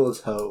they be able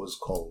to tell it was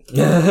cold?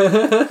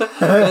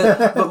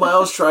 But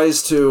Miles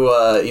tries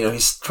to, he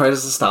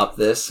tries to stop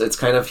this. It's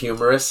kind of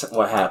humorous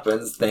what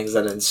happens, things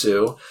that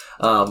ensue.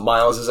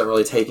 Miles isn't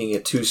really taking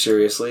it too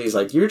seriously. He's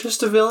like, you're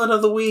just a villain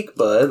of the week,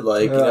 bud.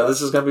 Like,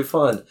 this is going to be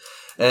fun.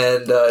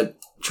 And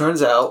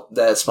turns out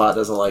that Spot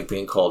doesn't like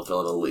being called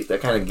villain of the week.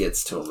 That kind of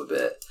gets to him a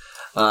bit.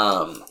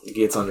 It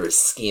gets under his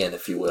skin,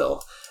 if you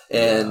will.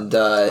 And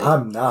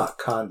I'm not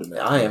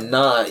condiment. I am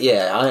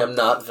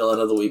not villain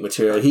of the week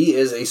material. He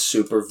is a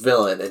super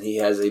villain, and he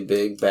has a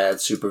big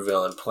bad super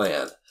villain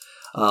plan.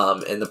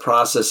 In the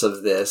process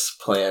of this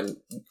plan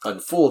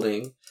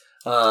unfolding,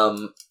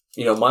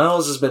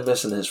 Miles has been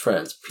missing his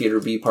friends. Peter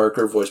B.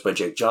 Parker, voiced by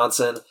Jake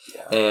Johnson,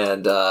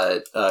 and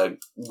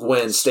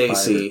Gwen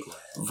Stacy,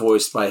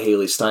 voiced by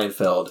Haley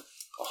Steinfeld.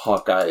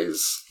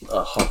 Hawkeye's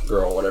Hawk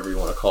Girl, whatever you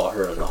want to call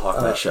her in the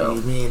Hawkeye show.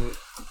 You mean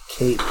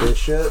Kate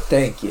Bishop?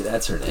 Thank you,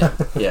 that's her name.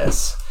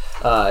 Yes.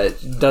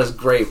 Does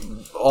great.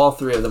 All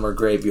 3 of them are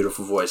great,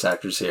 beautiful voice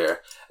actors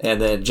here.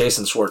 And then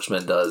Jason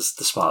Schwartzman does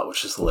the Spot,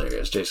 which is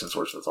hilarious. Jason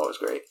Schwartzman's always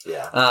great.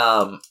 Yeah.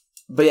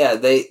 But yeah,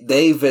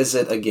 they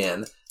visit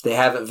again. They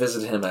haven't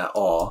visited him at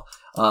all.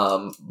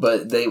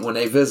 But when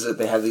they visit,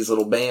 they have these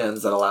little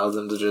bands that allow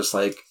them to just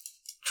like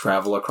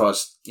travel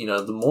across,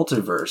 the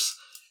multiverse.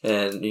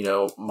 And,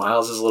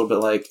 Miles is a little bit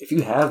like, if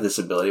you have this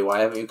ability, why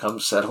haven't you come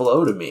said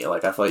hello to me?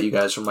 Like, I thought you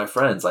guys were my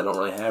friends. I don't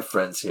really have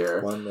friends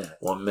here.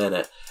 1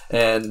 minute.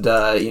 And,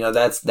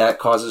 that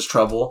causes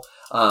trouble.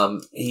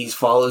 He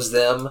follows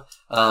them,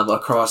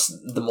 across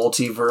the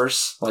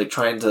multiverse, like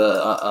trying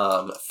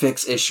to,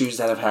 fix issues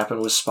that have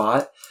happened with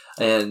Spot.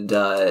 And,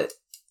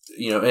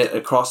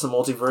 across the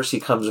multiverse, he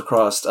comes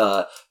across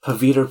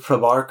Pavitra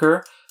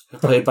Prabhakar,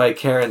 played by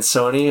Karen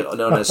Soni,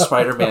 known as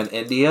Spider-Man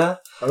India.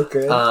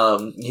 Okay.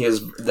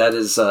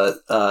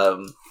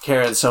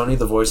 Karen Soni,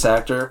 the voice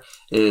actor,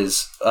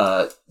 is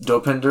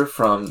Dopinder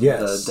from the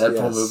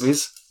Deadpool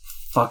movies.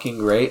 Fucking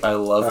great. I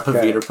love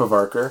Pavitra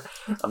Prabhakar.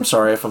 I'm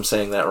sorry if I'm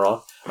saying that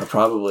wrong. I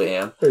probably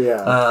am.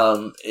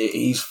 Yeah.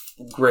 He's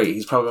great.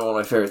 He's probably one of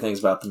my favorite things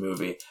about the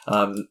movie.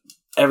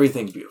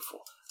 Everything's beautiful.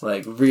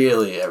 Like,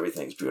 really,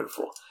 everything's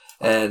beautiful.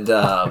 And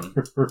I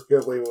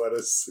really want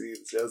to see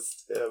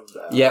just him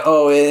now. Yeah.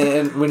 Oh,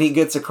 and when he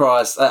gets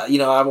across, I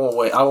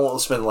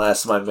won't spend the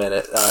last of my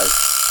minute.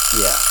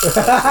 Yeah.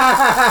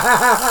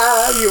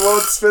 You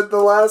won't spend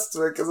the last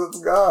of it because it's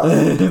gone.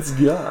 It's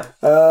gone.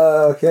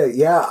 Okay.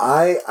 Yeah.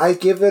 I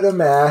give it a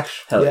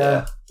mash. Hell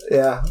yeah.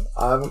 Yeah.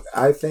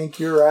 I think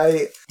you're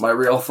right. My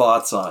real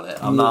thoughts on it.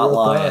 I'm not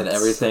lying.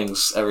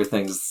 Everything's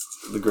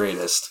the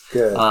greatest.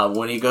 Good.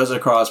 When he goes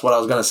across, what I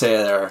was going to say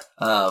there,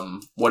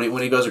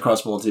 when he goes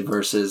across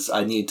multiverses,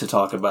 I need to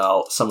talk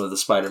about some of the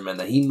Spider-Men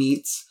that he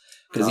meets,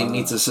 because he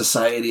meets a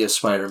society of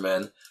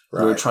Spider-Men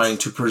who are trying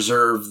to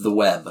preserve the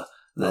web,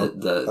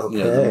 the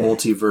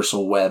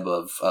multiversal web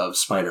of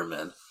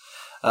Spider-Men.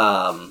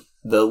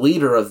 The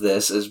leader of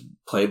this is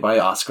played by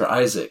Oscar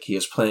Isaac. He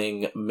is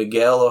playing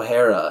Miguel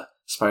O'Hara,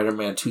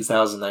 Spider-Man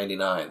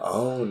 2099.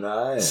 Oh,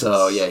 nice.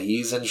 So yeah,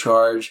 he's in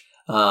charge.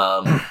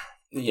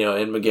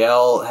 And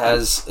Miguel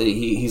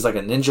he's like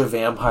a ninja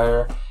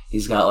vampire.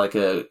 He's got like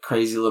a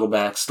crazy little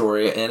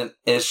backstory, and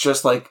it's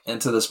just like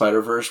Into the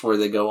Spider-Verse, where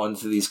they go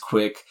into these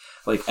quick,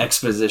 like,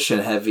 exposition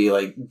heavy,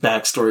 like,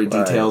 backstory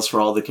details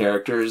for all the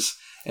characters,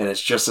 and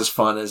it's just as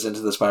fun as Into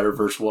the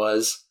Spider-Verse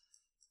was.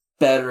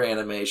 Better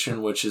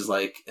animation, which is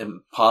like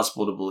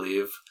impossible to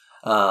believe.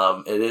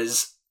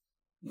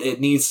 It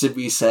needs to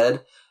be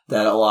said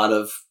that a lot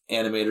of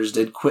animators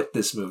did quit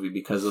this movie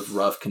because of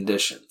rough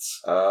conditions.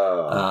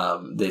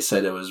 They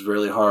said it was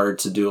really hard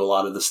to do a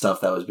lot of the stuff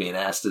that was being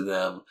asked of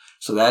them.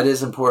 So that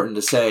is important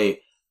to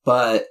say,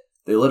 but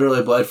they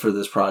literally bled for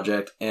this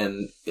project,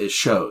 and it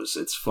shows.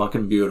 It's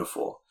fucking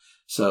beautiful.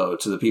 So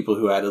to the people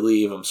who had to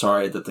leave, I'm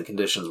sorry that the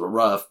conditions were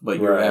rough, but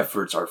your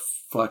efforts are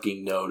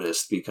fucking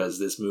noticed, because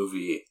this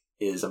movie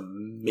is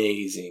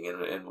amazing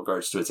in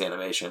regards to its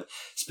animation.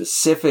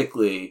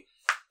 Specifically,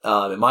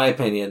 in my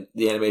opinion,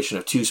 the animation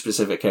of two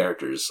specific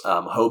characters.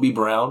 Hobie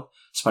Brown,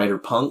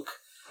 Spider-Punk.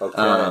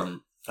 Okay.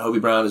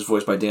 Hobie Brown is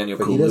voiced by Daniel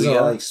Kaluuya. He doesn't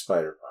like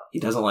Spider-Punk. He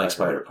doesn't like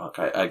Spider-Punk,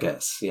 I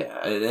guess.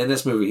 Yeah. In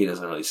this movie, he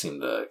doesn't really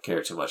seem to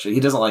care too much. He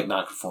doesn't like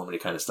nonconformity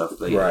kind of stuff.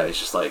 But yeah, it's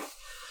just like,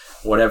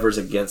 whatever's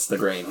against the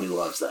grain, he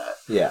loves that.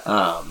 Yeah.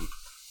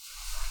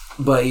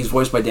 But he's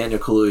voiced by Daniel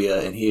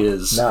Kaluuya, and he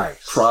is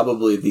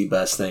probably the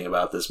best thing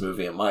about this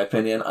movie, in my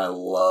opinion. I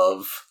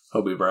love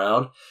Hobie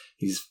Brown.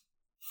 He's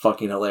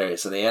fucking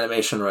hilarious, and the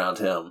animation around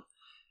him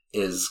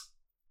is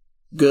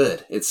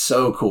good. It's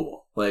so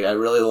cool. Like, I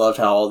really loved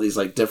how all these,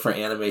 like, different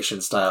animation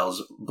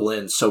styles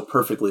blend so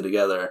perfectly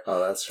together. Oh,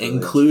 that's really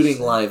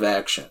including live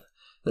action.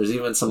 There's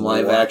even some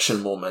live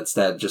action moments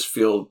that just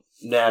feel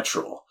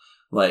natural.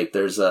 Like,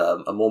 there's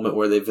a moment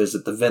where they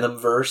visit the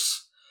Venomverse.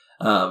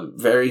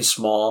 Very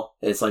small.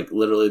 It's like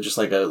literally just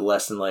like a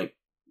less than like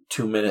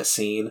 2-minute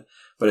scene,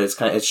 but it's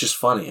just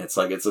funny. It's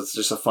like, it's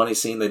just a funny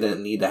scene they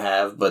didn't need to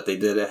have, but they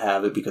did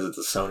have it because it's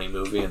a Sony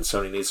movie, and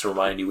Sony needs to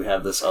remind you we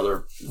have this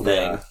other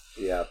thing.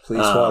 Yeah, please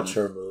watch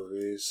our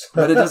movies.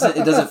 But it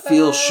doesn't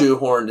feel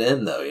shoehorned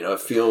in, though. You know, it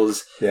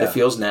feels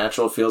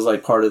natural. It feels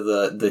like part of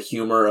the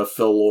humor of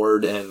Phil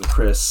Lord and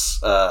Chris.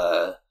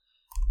 I'm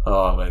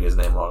gonna get his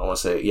name wrong. I want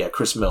to say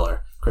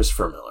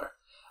Christopher Miller.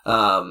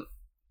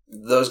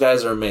 Those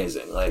guys are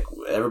amazing. Like,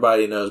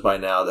 everybody knows by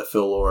now that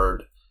Phil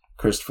Lord,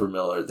 Christopher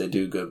Miller, they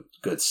do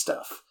good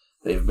stuff.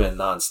 They've been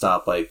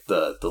nonstop, like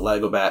the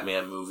Lego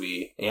Batman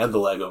movie and the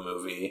Lego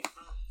movie.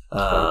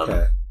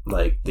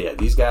 Like, yeah,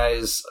 these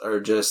guys are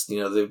just,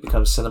 they've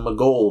become cinema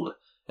gold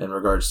in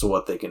regards to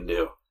what they can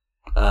do.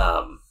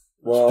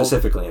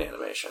 Specifically in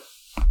animation.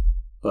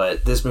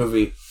 But this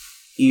movie,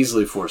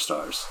 easily 4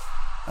 stars.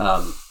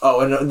 And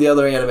the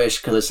other animation,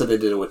 because I said they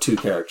did it with 2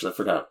 characters, I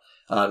forgot.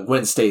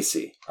 Gwen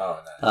Stacy.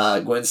 Oh,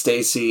 nice. Gwen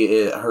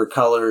Stacy, her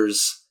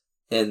colors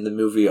in the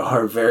movie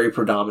are very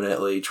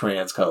predominantly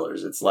trans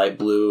colors. It's light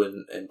blue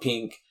and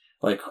pink.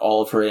 Like,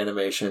 all of her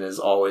animation is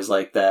always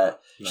like that.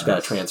 Nice. She's got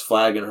a trans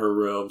flag in her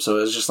room. So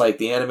it's just like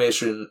the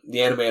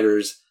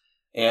animators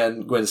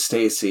and Gwen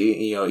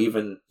Stacy,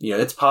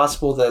 it's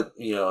possible that,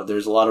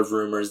 there's a lot of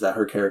rumors that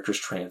her character's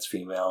trans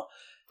female.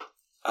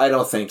 I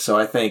don't think so.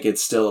 I think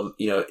it's still,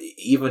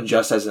 even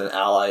just as an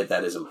ally,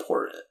 that is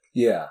important.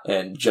 Yeah.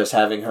 And just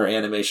having her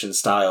animation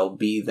style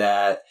be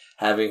that,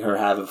 having her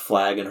have a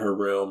flag in her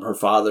room, her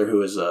father,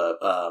 who is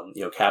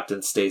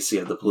Captain Stacy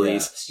of the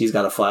police, he's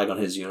got a flag on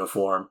his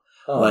uniform.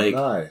 Oh,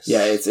 nice.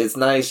 Yeah, it's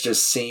nice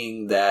just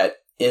seeing that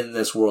in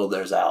this world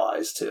there's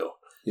allies too.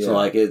 Yeah. So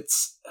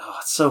it's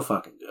so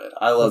fucking good.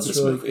 I love this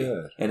really movie.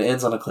 Good. And it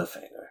ends on a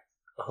cliffhanger.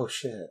 Oh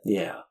shit.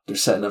 Yeah. They're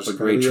setting up a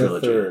great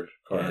trilogy.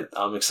 And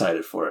I'm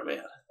excited for it,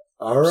 man.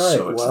 All right.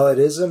 It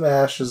is a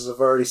mash, as I've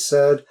already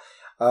said.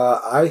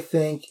 I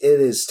think it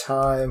is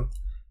time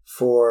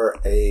for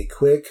a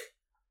quick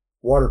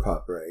water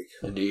pop break.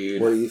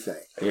 Indeed. What do you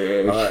think?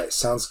 Yes. All right,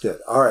 sounds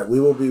good. All right, we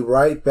will be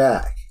right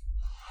back.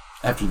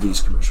 After these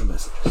commercial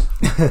messages.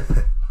 I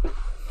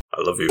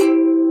love you.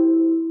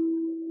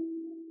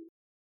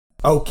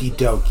 Okie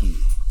dokie.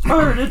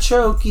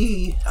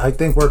 Artichokey. I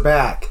think we're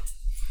back.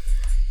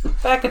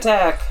 Back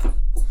attack.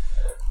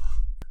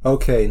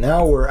 Okay,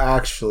 now we're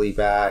actually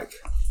back.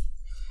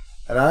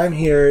 And I'm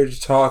here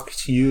to talk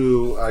to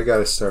you. I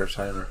gotta start a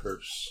timer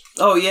first.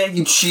 Oh, yeah,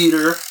 you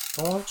cheater.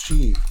 I don't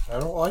cheat. I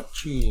don't like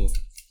cheating.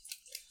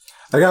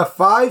 I got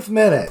 5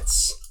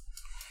 minutes.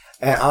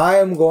 And I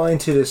am going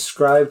to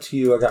describe to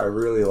you... I got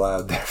really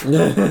loud there.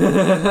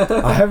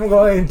 I'm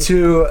going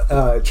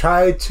to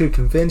try to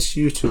convince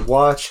you to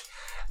watch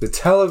the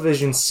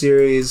television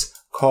series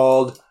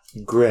called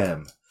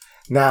Grimm.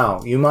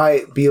 Now, you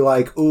might be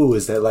like, ooh,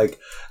 is that like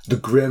the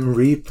Grim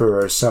Reaper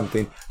or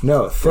something?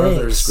 No, thanks.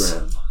 Brothers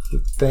Grimm.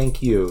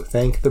 Thank you.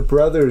 Thank the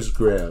Brothers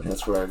Grimm.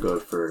 That's where I go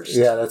first.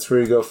 Yeah, that's where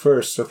you go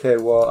first. Okay,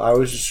 well, I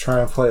was just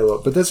trying to play a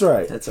little, but that's all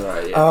right. That's all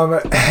right,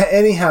 yeah.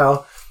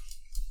 Anyhow,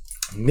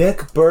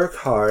 Nick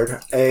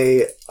Burkhardt,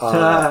 a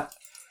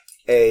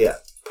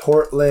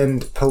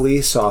Portland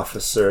police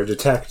officer,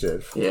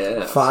 detective,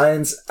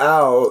 finds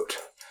out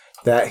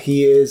that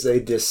he is a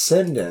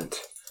descendant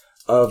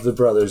of the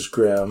Brothers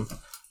Grimm,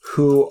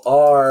 who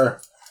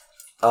are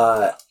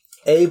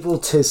able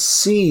to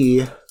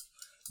see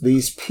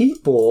these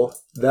people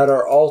that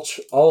are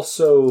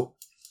also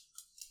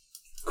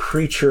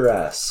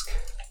creature-esque.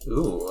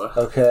 Ooh.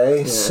 Okay,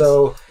 yes.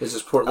 So... Is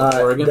this Portland,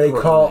 Oregon? They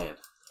call... Maine?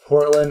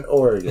 Portland,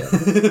 Oregon.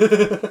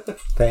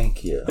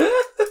 Thank you.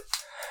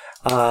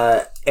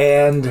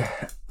 And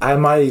I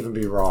might even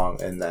be wrong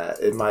in that.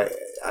 It might...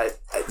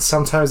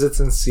 sometimes it's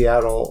in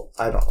Seattle.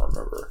 I don't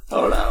remember.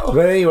 Oh, no.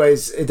 But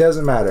anyways, it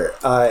doesn't matter.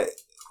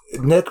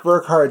 Nick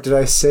Burkhardt, did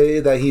I say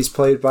that he's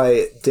played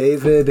by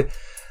David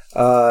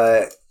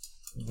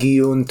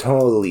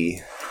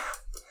Giuntoli?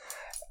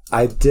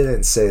 I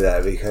didn't say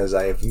that because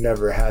I've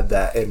never had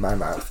that in my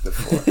mouth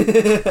before.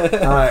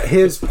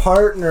 His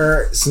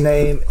partner's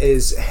name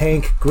is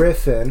Hank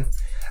Griffin,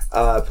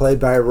 played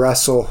by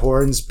Russell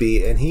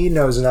Hornsby, and he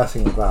knows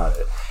nothing about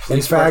it.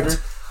 Police partner?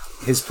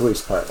 His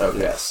police partner, okay.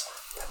 Yes.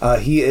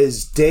 He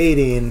is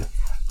dating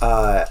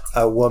a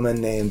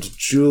woman named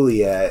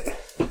Juliet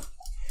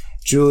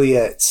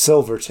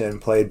Silverton,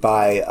 played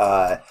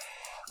by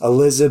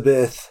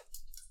Elizabeth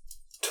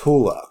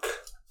Tulloch.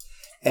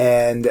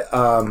 And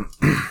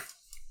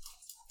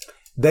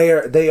they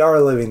are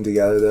living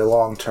together. They're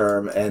long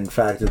term. In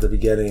fact, at the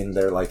beginning,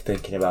 they're like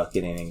thinking about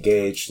getting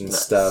engaged and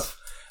stuff.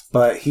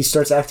 But he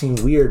starts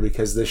acting weird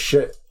because this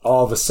shit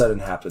all of a sudden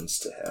happens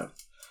to him.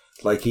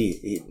 Like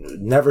he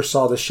never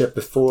saw this shit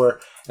before,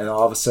 and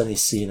all of a sudden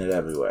he's seeing it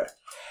everywhere.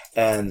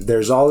 And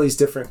there's all these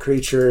different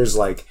creatures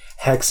like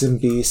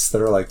hexen beasts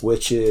that are like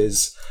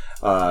witches,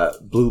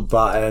 blue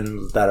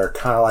button that are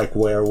kind of like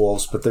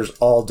werewolves, but there's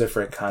all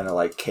different kind of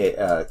like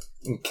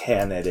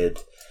canidated.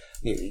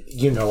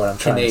 You know what I'm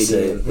trying to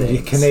say.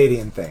 Things.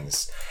 Canadian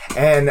things.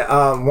 And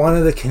one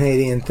of the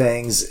Canadian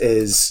things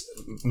is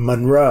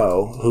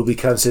Monroe, who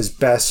becomes his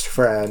best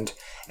friend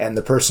and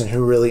the person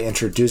who really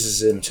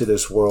introduces him to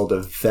this world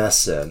of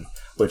Vesson,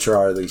 which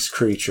are these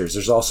creatures.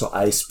 There's also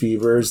ice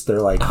beavers.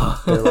 They're like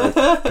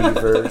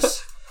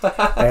beavers.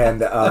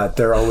 And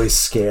they're always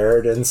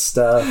scared and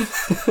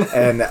stuff.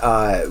 And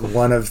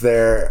one of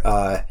their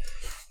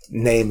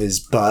name is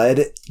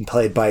Bud,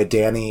 played by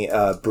Danny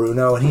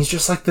Bruno, and he's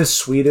just like the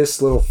sweetest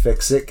little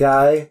fix-it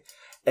guy.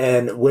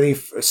 And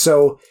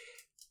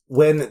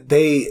when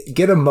they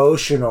get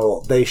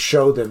emotional, they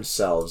show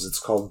themselves. It's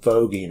called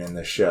voguing in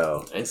the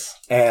show. Nice.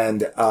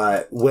 And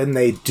when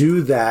they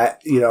do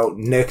that,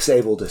 Nick's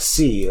able to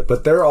see,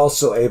 but they're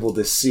also able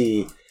to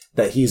see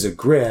that he's a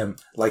Grimm,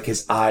 like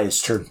his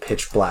eyes turn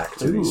pitch black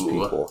to these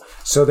people.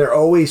 So they're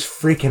always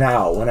freaking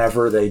out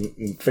whenever they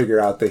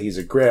figure out that he's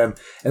a Grimm,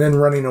 and then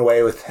running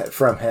away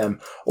from him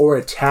or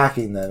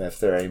attacking them if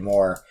they're a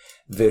more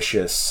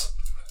vicious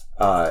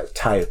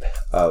type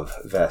of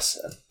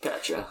Vesson.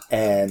 Gotcha.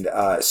 And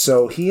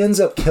so he ends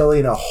up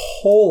killing a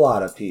whole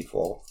lot of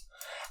people,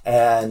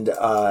 and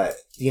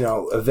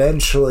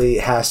eventually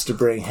has to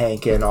bring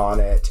Hank in on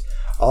it.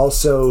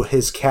 Also,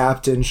 his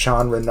captain,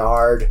 Sean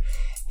Renard,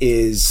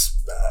 is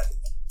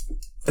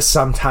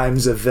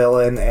sometimes a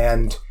villain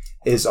and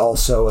is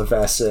also a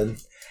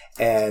Vesson,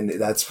 and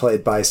that's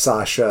played by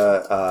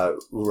Sasha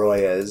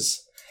Royes.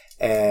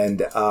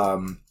 And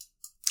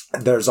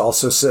there's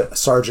also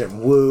Sergeant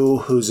Wu,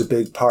 who's a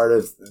big part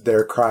of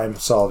their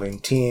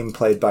crime-solving team,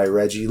 played by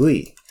Reggie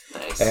Lee.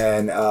 Nice.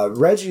 And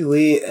Reggie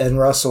Lee and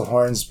Russell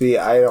Hornsby,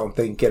 I don't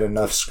think get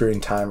enough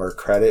screen time or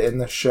credit in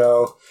the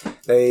show.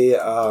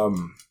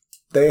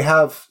 They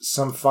have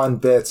some fun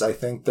bits. I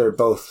think they're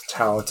both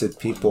talented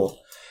people.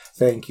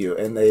 Thank you.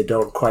 And they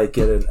don't quite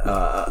get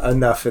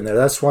enough in there.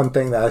 That's one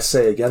thing that I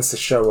say against the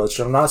show, which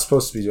I'm not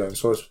supposed to be doing. I'm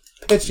supposed to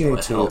be pitching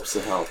it to you. It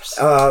helps.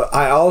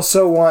 I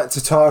also want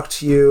to talk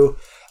to you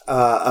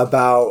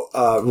about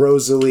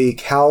Rosalie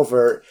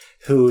Calvert,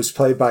 who's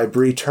played by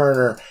Bree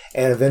Turner,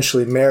 and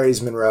eventually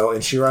marries Monroe,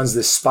 and she runs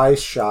this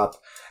spice shop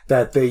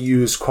that they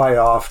use quite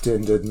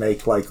often to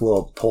make like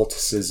little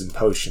poultices and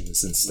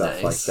potions and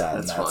stuff like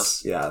that. That's fun.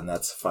 Yeah, and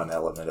that's a fun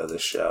element of the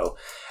show.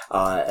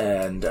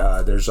 And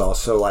there's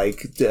also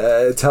like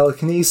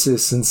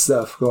telekinesis and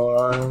stuff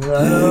going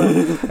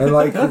on, and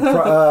like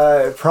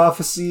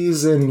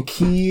prophecies and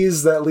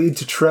keys that lead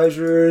to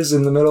treasures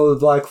in the middle of the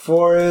Black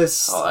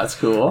Forest. Oh, that's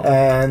cool.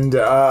 And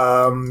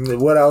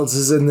what else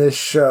is in this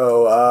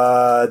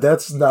show?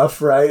 That's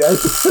enough, right?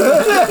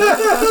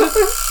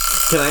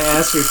 Can I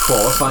ask a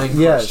qualifying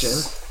question?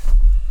 Yes.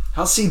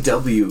 How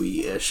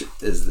CW-ish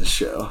is this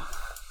show?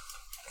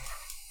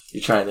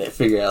 You're trying to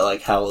figure out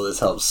like how will this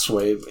help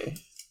sway me?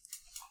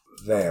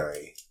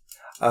 Very.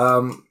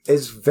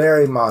 It's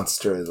very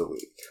Monster of the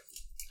Week.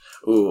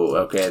 Ooh,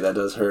 okay, that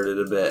does hurt it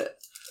a bit.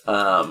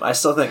 I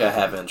still think I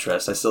have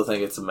interest. I still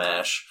think it's a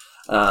mash.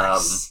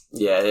 Nice.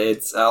 Yeah,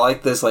 I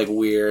like this like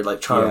weird,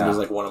 like Charmed is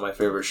like one of my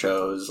favorite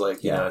shows.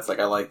 Like, you know, it's like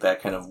I like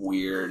that kind of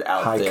weird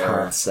out high there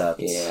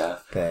concept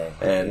thing.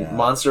 And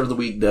Monster of the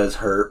Week does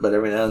hurt, but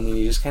every now and then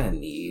you just kind of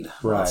need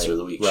Monster of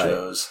the Week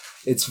shows.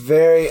 It's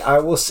very, I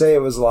will say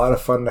it was a lot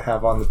of fun to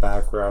have on the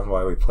background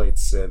while we played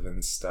Civ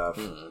and stuff.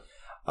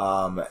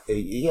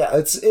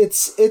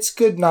 It's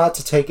good not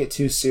to take it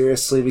too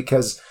seriously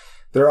because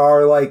there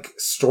are like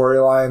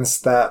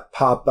storylines that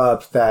pop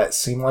up that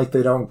seem like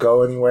they don't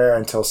go anywhere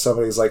until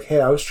somebody's like,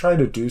 hey, I was trying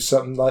to do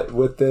something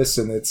with this,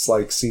 and it's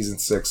like season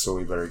 6, so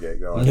we better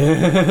get going. I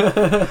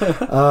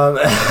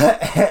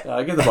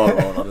get the ball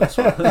rolling on this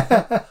one.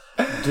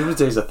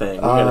 Doomsday's a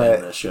thing. We're gonna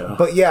end this show.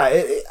 But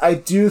yeah, I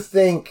do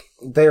think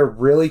they're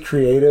really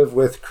creative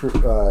with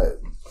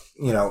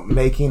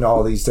making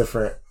all these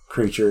different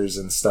creatures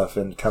and stuff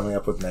and coming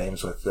up with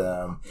names with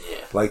them.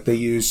 Like they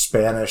use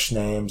Spanish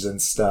names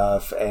and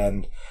stuff,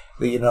 and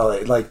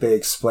like they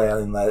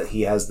explain that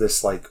he has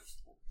this like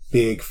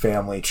big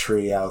family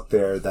tree out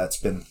there that's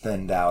been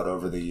thinned out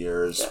over the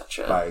years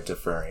by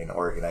differing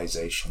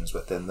organizations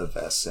within the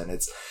Vests, and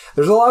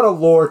there's a lot of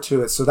lore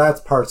to it, so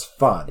that part's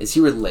fun. Is he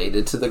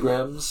related to the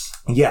Grimms?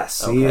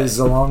 Yes, he is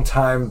a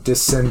long-time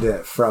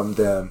descendant from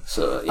them.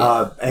 So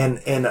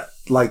and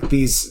like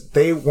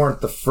they weren't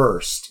the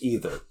first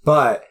either,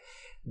 but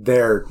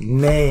their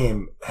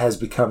name has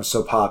become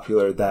so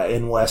popular that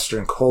in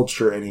Western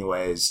culture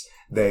anyways,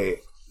 the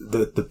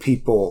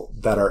people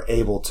that are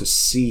able to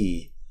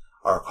see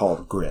are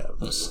called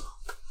Grimms.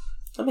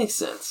 That makes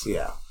sense.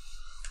 Yeah.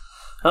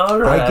 All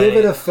right. I give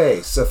it a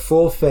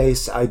full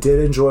face. I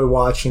did enjoy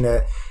watching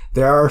it.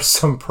 There are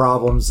some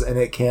problems and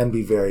it can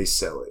be very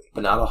silly.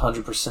 But not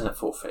 100%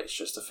 full face,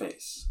 just a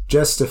face.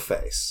 Just a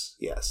face,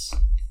 yes.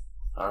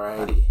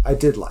 Alrighty. I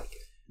did like it.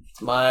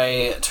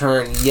 My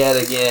turn yet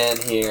again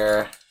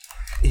here.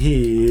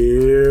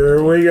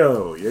 Here we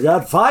go. You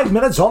got 5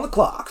 minutes on the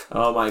clock.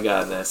 Oh my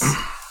goodness.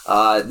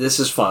 This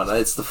is fun.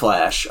 It's The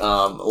Flash. A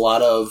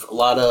lot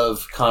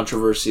of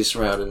controversy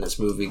surrounding this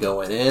movie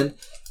going in,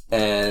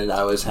 and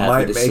I was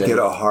happy to say... Might make it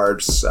a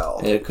hard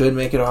sell. It could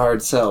make it a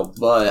hard sell,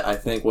 but I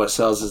think what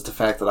sells is the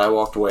fact that I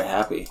walked away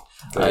happy.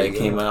 I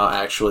came out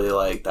actually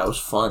like, that was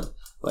fun.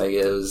 Like,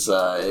 it was,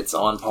 it's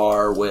on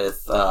par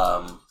with,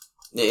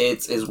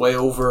 it's way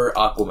over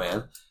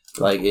Aquaman.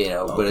 Like,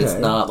 but it's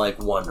not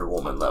like Wonder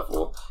Woman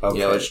level.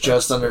 Okay. It's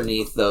just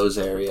underneath those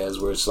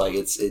areas where it's like,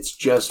 it's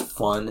just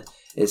fun.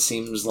 It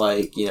seems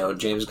like,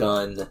 James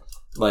Gunn,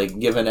 like,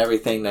 given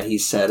everything that he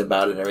said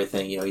about it and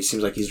everything, he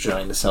seems like he's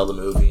trying to sell the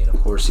movie. And of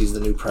course, he's the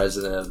new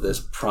president of this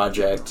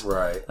project.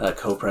 Right.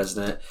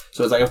 Co-president.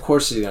 So it's like, of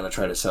course he's going to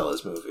try to sell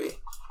his movie.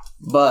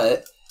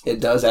 But it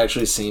does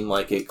actually seem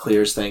like it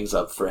clears things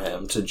up for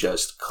him to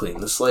just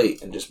clean the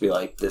slate and just be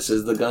like, this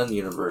is the Gunn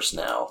universe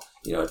now.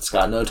 It's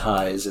got no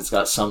ties. It's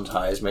got some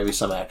ties. Maybe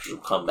some actors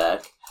will come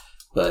back.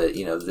 But,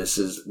 this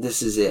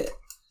is it.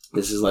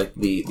 This is like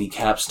the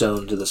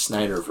capstone to the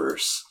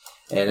Snyderverse.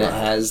 And it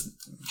has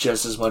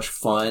just as much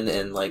fun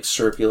and like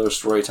circular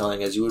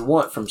storytelling as you would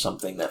want from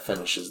something that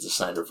finishes the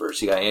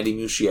Snyderverse. You got Andy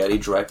Muschietti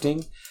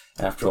directing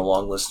after a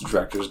long list of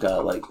directors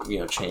got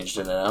changed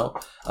in and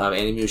out.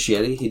 Andy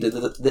Muschietti, he did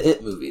the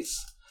It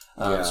movies.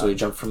 So he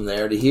jumped from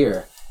there to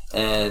here.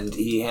 And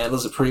he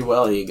handles it pretty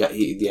well.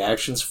 The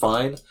action's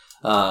fine.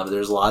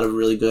 There's a lot of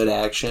really good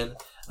action.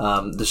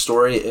 The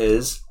story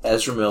is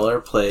Ezra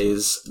Miller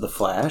plays the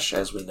Flash,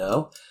 as we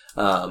know.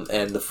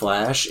 And the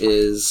Flash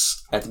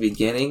is, at the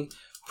beginning,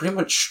 pretty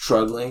much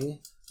struggling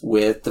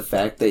with the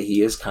fact that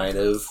he is kind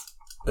of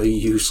a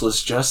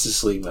useless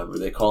Justice League member.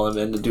 They call him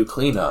in to do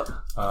cleanup.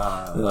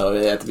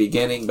 At the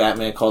beginning,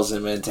 Batman calls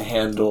him in to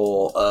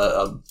handle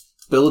a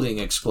building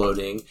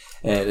exploding,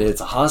 and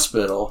it's a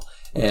hospital.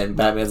 And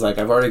Batman's like,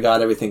 I've already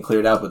got everything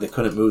cleared out, but they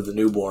couldn't move the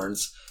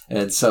newborns.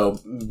 And so,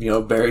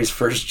 Barry's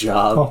first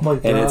job,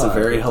 and it's a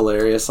very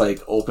hilarious,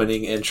 like,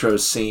 opening intro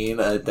scene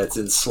that's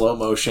in slow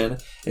motion,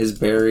 is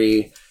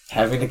Barry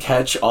having to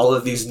catch all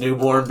of these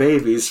newborn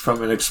babies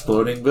from an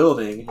exploding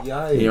building.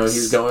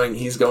 Yikes.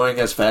 He's going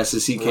as fast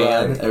as he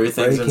can. Right.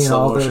 Everything's breaking in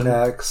slow motion.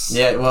 Their necks.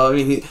 Yeah, well, I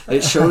mean,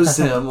 it shows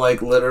him,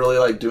 like, literally,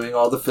 like, doing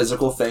all the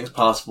physical things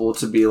possible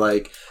to be,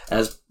 like,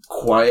 as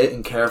quiet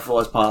and careful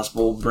as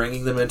possible,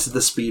 bringing them into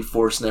the Speed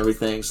Force and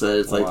everything, so that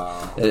it's like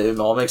it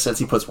all makes sense.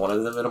 He puts one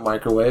of them in a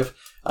microwave.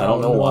 I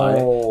don't know why.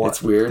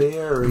 It's weird,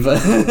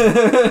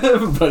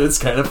 but it's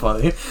kind of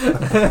funny.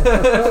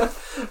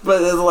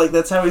 But like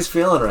that's how he's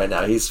feeling right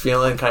now. He's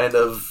feeling kind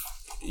of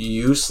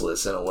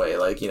useless in a way.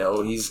 Like, you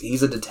know,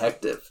 he's a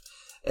detective.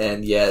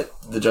 And yet,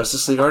 the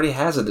Justice League already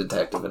has a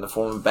detective in the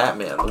form of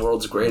Batman, the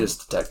world's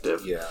greatest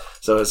detective. Yeah.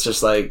 So it's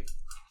just like,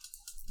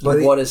 but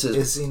what is his...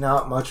 Is he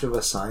not much of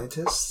a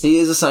scientist? He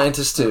is a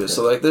scientist too. Okay.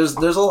 So like, there's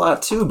a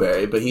lot to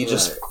Barry, but he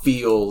just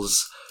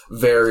feels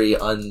very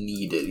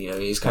unneeded. You know,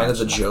 he's kind of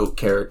the joke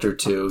character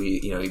too.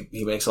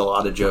 He makes a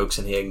lot of jokes,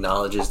 and he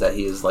acknowledges that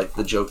he is like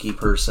the jokey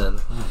person.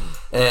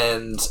 Mm-hmm.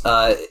 And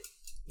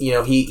you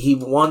know, he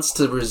wants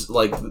to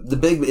the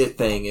big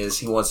thing is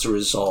he wants to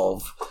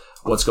resolve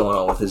what's going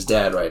on with his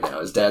dad right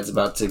now. His dad's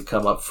about to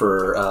come up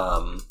for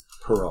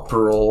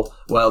parole.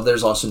 Well,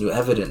 there's also new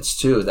evidence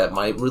too that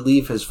might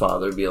relieve his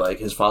father. Be like,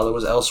 his father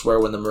was elsewhere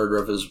when the murder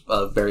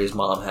of Barry's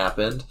mom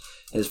happened.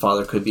 His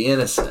father could be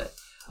innocent.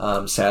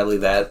 Sadly,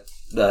 that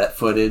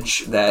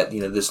footage,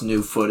 this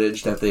new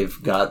footage that they've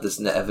got, this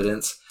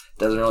evidence,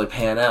 doesn't really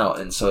pan out,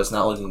 and so it's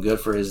not looking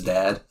good for his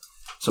dad.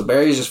 So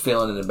Barry's just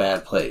feeling in a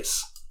bad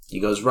place. He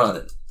goes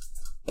running,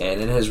 and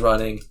in his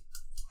running,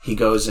 he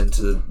goes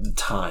into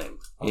time.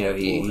 You know,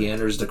 he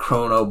enters the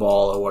chrono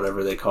ball or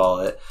whatever they call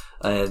it,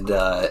 and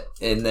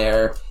in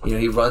there, you know,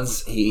 he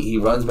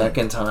runs back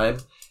in time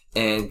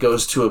and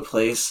goes to a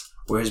place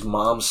where his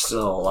mom's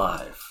still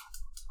alive,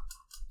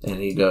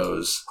 and he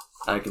goes,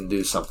 "I can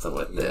do something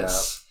with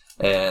this."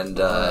 And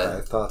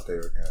I thought they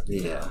were going to be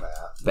doing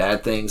that.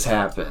 Bad things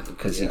happen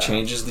because he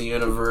changes the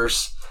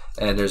universe.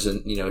 And there's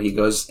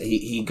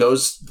he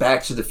goes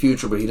back to the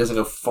future, but he doesn't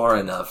go far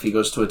enough. He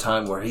goes to a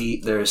time where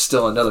there is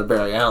still another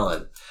Barry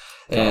Allen.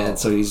 And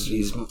so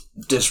he's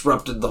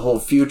disrupted the whole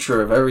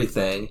future of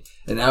everything,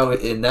 and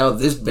now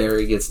this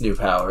Barry gets new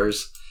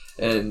powers,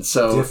 and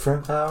so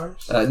different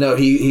powers. No,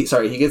 he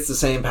gets the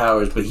same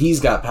powers, but he's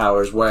got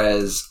powers,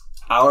 whereas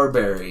our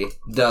Barry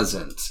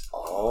doesn't.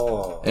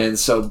 Oh, and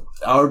so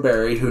our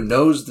Barry, who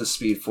knows the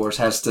Speed Force,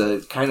 has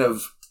to kind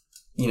of,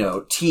 you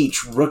know,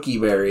 teach rookie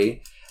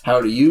Barry how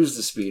to use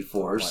the Speed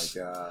Force. Oh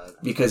my God.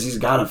 Because he's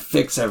got to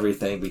fix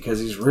everything, because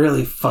he's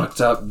really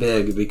fucked up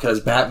big, because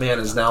Batman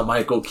is now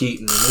Michael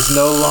Keaton and is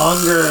no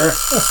longer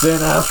Ben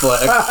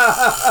Affleck.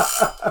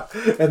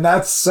 And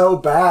that's so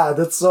bad.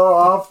 That's so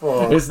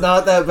awful. It's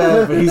not that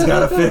bad, but he's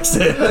got to fix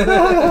it.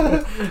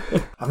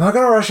 I'm not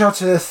going to rush out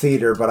to the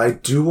theater, but I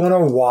do want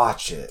to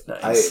watch it.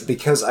 Nice.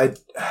 Because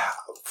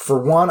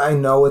for one, I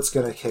know it's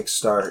going to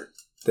kickstart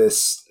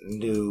this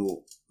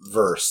new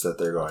verse that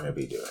they're going to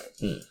be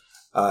doing.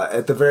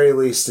 At the very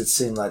least, it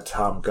seemed like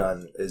Tom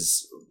Gunn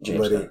is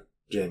James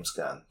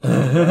Gunn.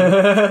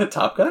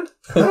 Top Gun?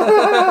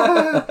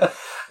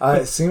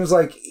 It seems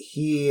like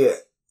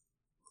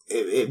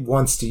it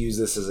wants to use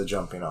this as a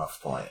jumping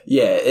off point.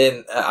 Yeah,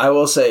 and I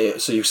will say,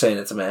 so you're saying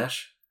it's a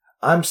mash?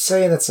 I'm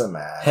saying it's a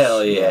mash.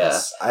 Hell yeah.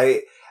 Yes.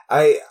 I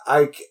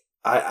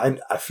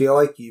feel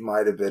like you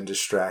might have been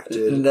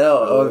distracted.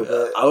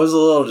 No, I was a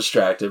little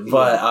distracted,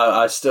 but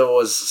I still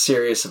was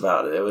serious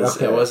about it. It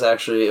was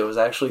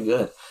actually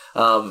good.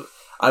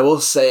 I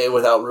will say,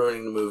 without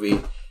ruining the movie,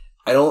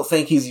 I don't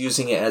think he's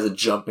using it as a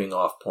jumping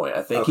off point.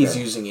 I think he's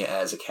using it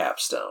as a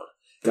capstone.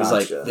 He's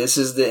like, this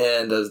is the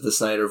end of the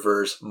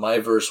Snyderverse. My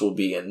verse will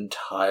be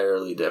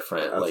entirely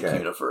different, like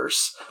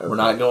universe. Okay. We're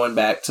not going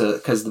back to,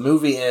 because the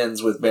movie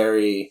ends with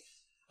Barry,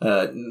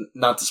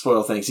 not to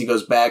spoil things, he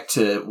goes back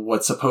to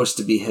what's supposed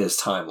to be his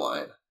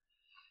timeline.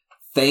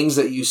 Things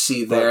that you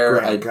see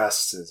there,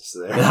 Gus is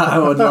there. I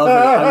would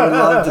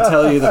love to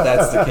tell you that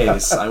that's the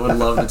case. I would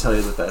love to tell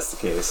you that that's the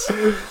case.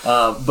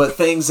 But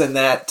things in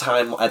that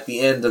time at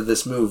the end of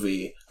this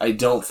movie, I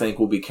don't think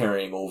will be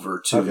carrying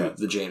over to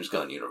the James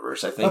Gunn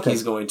universe. I think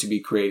he's going to be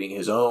creating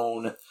his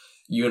own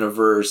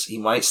universe. He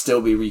might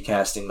still be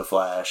recasting the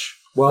Flash.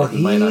 Well,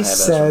 he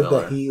said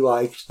that he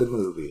liked the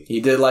movie. He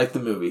did like the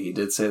movie. He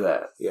did say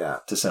that. Yeah,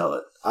 to sell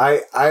it.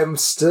 I'm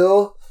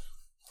still.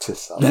 To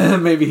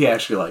some. Maybe he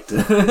actually liked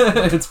it.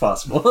 It's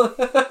possible.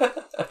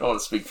 I don't want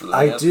to speak for that.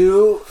 I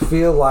do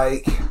feel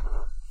like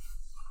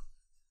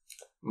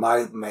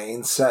my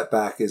main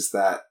setback is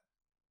that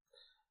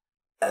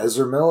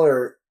Ezra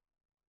Miller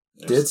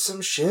did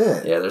some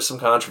shit. Yeah, there's some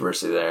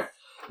controversy there.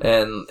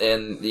 And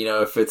you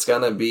know, if it's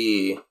gonna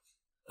be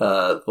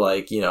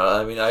like, you know,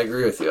 I mean, I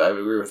agree with you. I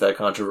agree with that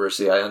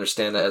controversy. I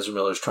understand that Ezra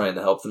Miller's trying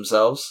to help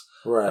themselves.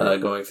 Right.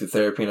 Going through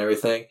therapy and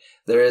everything.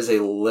 There is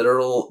a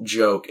literal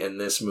joke in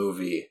this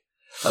movie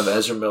of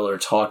Ezra Miller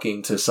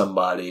talking to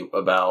somebody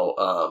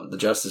about the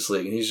Justice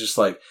League, and he's just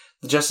like,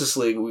 the Justice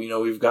League, you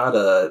know, we've got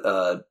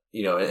an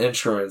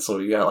insurance, so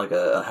we've got like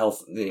a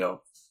health, you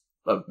know,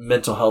 a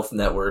mental health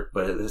network,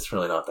 but it's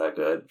really not that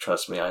good.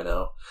 Trust me, I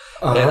know.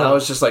 And I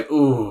was just like,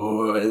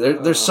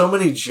 ooh, there's so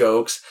many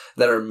jokes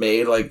that are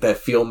made like that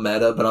feel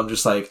meta, but I'm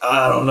just like,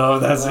 I don't know,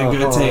 that's in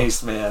good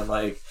taste, man.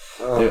 Like,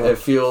 it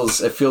feels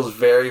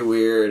very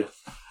weird.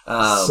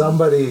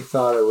 Somebody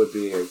thought it would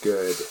be a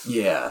good...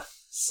 Yeah.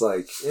 It's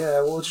like,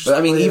 yeah, we'll just. But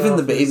I mean, play it even off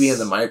the baby as- in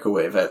the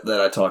microwave that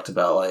I talked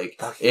about,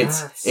 like,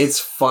 yes. it's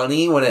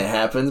funny when it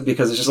happens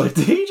because it's just like,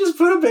 did he just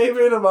put a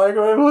baby in a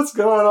microwave? What's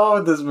going on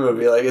with this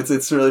movie? Like,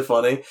 it's really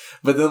funny.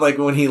 But then, like,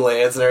 when he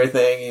lands and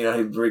everything, you know,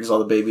 he brings all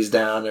the babies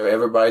down,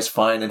 everybody's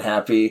fine and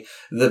happy.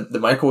 The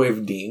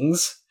microwave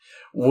dings,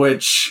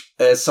 which,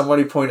 as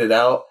somebody pointed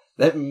out,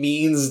 that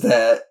means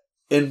that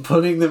in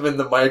putting them in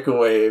the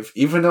microwave,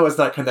 even though it's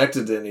not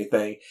connected to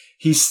anything,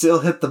 he still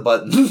hit the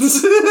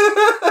buttons.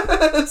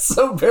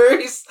 So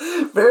Barry,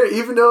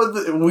 even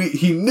though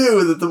he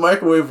knew that the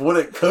microwave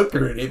wouldn't cook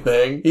or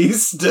anything, he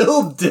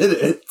still did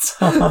it.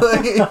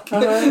 Like,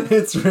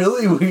 it's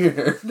really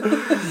weird.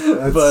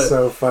 That's but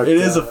so fucked it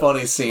is a up.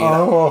 funny scene.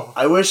 Oh.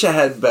 I wish I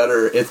had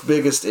better. Its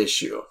biggest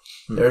issue.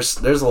 There's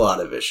a lot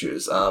of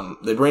issues.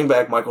 They bring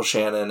back Michael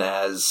Shannon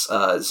as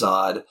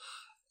Zod.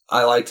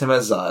 I liked him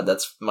as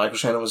Zod. Michael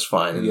Shannon was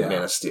fine in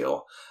Man of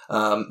Steel.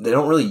 They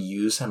don't really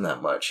use him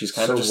that much. He's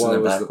kind of just in the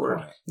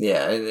backward.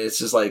 Yeah, and it's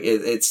just like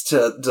it's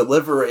to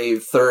deliver a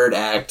third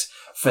act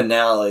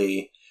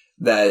finale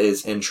that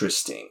is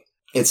interesting.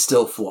 It's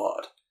still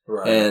flawed,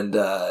 Right. and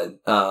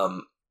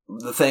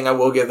the thing I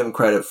will give them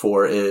credit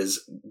for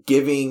is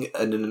giving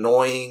an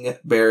annoying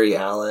Barry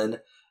Allen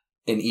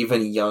an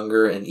even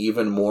younger and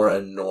even more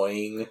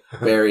annoying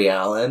Barry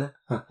Allen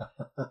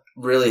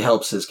really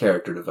helps his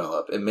character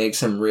develop. It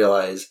makes him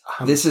realize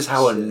this is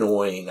how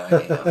annoying I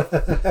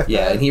am.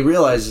 Yeah, and he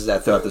realizes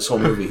that throughout this whole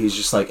movie. He's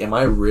just like, am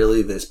I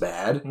really this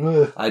bad?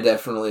 I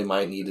definitely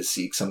might need to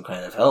seek some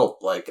kind of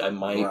help. Like, I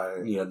might,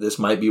 this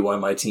might be why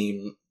my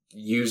team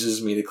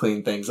uses me to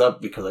clean things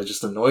up, because I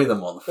just annoy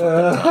them all the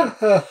fucking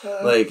time.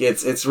 Like,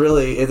 it's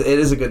really, it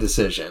is a good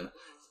decision.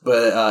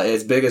 But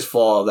its biggest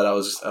flaw that I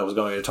was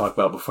going to talk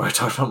about before I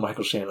talked about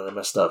Michael Shannon, I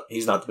messed up.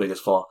 He's not the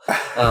biggest flaw.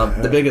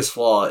 The biggest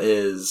flaw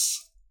is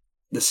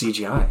the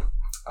CGI.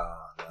 No.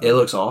 It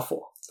looks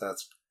awful.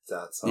 That's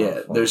awful.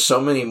 Yeah, there's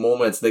so many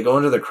moments. They go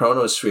into the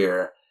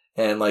chronosphere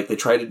and like they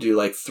try to do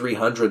like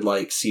 300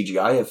 like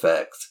CGI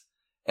effects,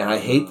 and I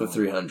hate the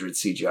 300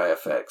 CGI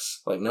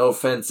effects. Like, no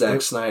offense,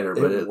 Zack Snyder,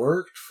 but it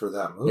worked for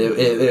that movie.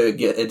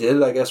 It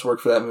did, I guess, work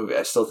for that movie.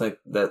 I still think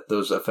that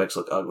those effects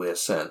look ugly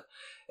as sin.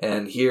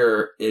 And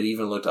here, it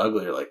even looked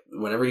uglier. Like,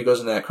 whenever he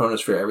goes into that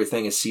chronosphere,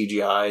 everything is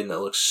CGI and it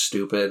looks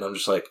stupid. And I'm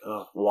just like,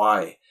 oh,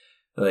 why?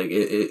 Like,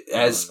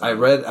 I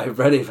read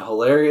a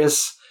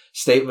hilarious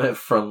statement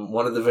from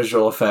one of the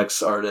visual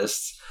effects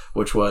artists,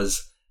 which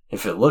was,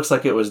 if it looks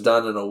like it was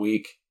done in a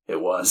week,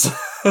 it was.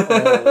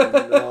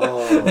 Oh,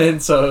 no.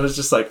 And so it was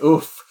just like,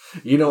 oof,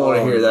 you don't want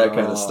to hear that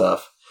kind of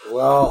stuff.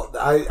 Well,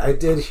 I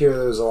did hear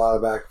there was a lot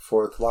of back and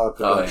forth, a lot of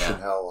production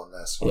hell on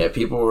this one. Yeah,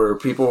 people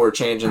were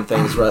changing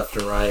things left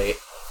and right.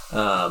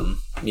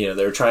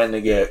 They were trying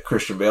to get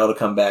Christian Bale to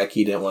come back.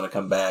 He didn't want to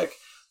come back.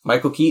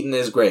 Michael Keaton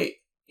is great.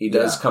 He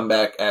does come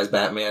back as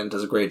Batman,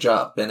 does a great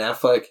job. Ben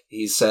Affleck,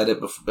 he said it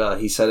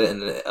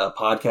in a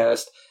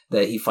podcast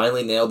that he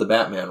finally nailed the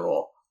Batman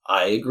role.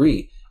 I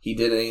agree. He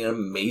did an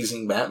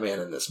amazing Batman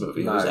in this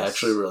movie. Nice. It was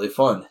actually really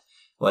fun.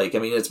 Like, I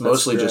mean, it's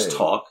mostly just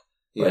talk.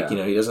 Yeah. Like,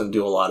 he doesn't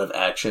do a lot of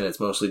action. It's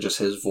mostly just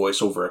his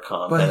voice over a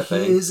comm kind of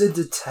thing. But he is a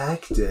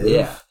detective.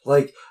 Yeah.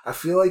 Like, I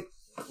feel like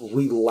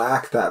we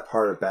lack that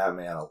part of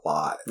Batman a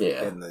lot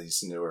in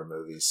these newer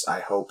movies.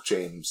 I hope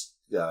James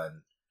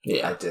Gunn...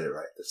 Yeah. I did it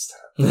right this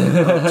time.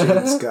 I hope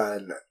James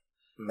Gunn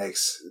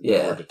makes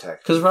more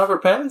detective. Because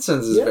Robert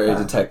Pattinson's is very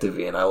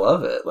detective-y, and I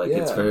love it. Like,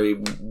 it's very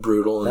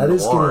brutal and noir. That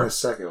is getting a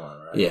second one,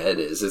 right? Yeah, it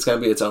is. It's going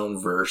to be its own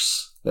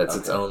verse. That's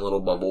its own little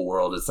bubble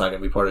world. It's not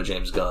going to be part of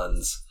James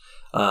Gunn's.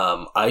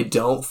 I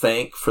don't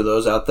think, for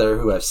those out there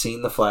who have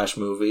seen the Flash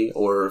movie,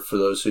 or for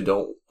those who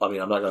don't, I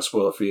mean, I'm not going to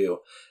spoil it for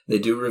you, they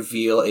do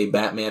reveal a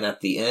Batman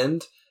at the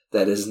end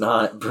that is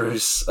not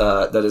Bruce,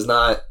 that is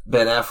not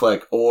Ben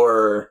Affleck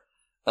or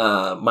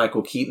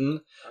Michael Keaton.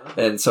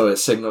 And so it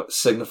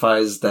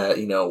signifies that,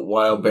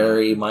 while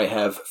Barry might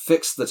have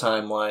fixed the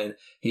timeline,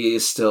 he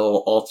has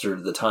still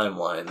altered the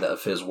timeline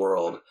of his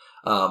world.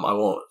 I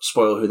won't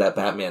spoil who that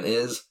Batman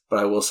is, but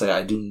I will say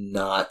I do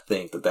not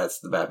think that that's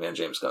the Batman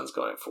James Gunn's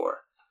going for.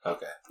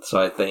 Okay.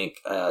 So I think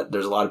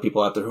there's a lot of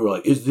people out there who are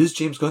like, is this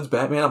James Gunn's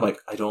Batman? I'm like,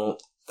 I don't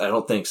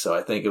think so.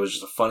 I think it was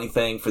just a funny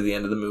thing for the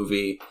end of the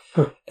movie,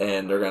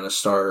 and they're going to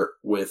start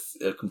with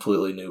a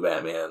completely new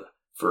Batman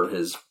for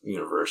his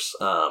universe.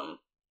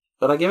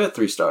 But I give it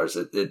 3 stars.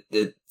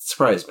 It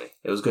surprised me.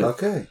 It was good.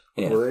 Okay.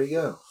 Yeah. Well, there you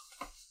go.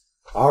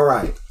 All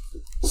right.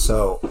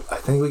 So I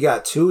think we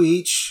got 2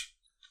 each.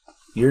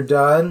 You're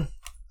done.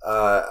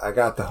 I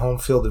got the home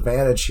field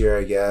advantage here,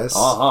 I guess.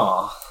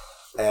 Uh-huh.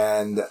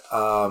 And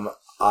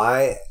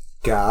I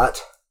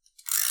got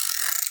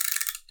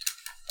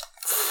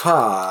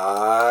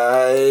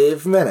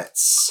 5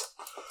 minutes.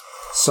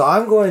 So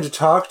I'm going to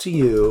talk to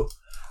you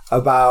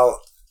about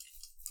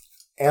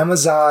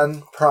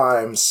Amazon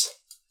Prime's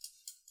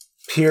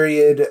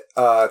period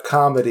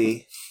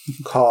comedy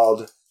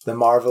called The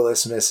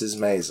Marvelous Mrs.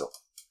 Maisel.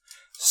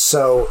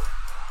 So,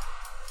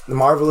 The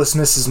Marvelous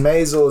Mrs.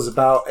 Maisel is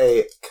about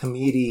a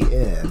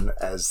comedian,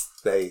 as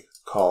they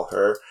call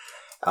her,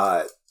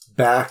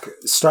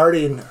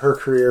 starting her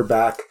career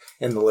back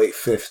in the late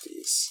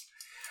 50s.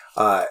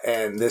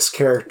 And this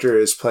character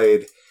is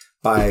played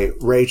by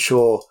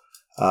Rachel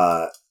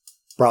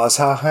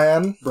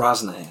Brosnahan.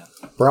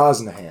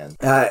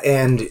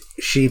 And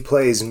she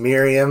plays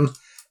Miriam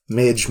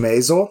Midge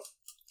Maisel.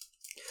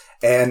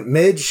 And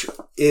Midge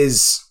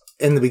is,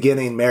 in the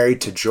beginning,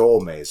 married to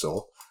Joel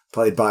Maisel,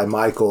 played by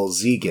Michael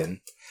Zegan.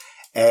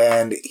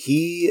 And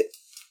he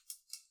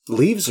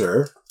leaves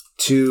her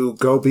to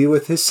go be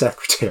with his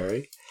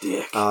secretary.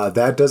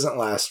 That doesn't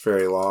last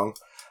very long.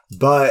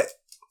 But,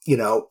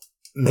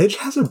 Midge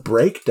has a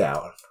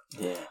breakdown.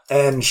 Yeah.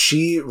 And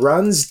she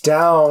runs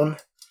down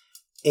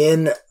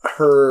in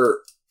her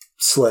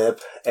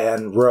slip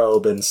and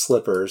robe and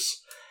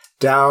slippers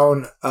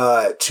down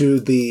to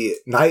the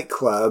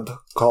nightclub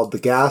called the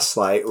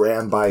Gaslight,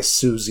 ran by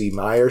Susie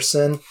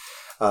Meyerson,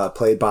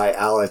 played by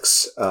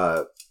Alex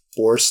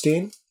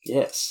Borstein.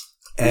 Yes.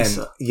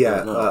 And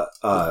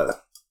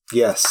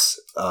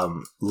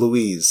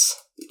Louise.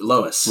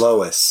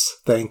 Lois.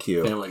 Thank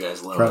you. Family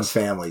Guy's Lois. From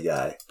Family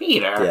Guy.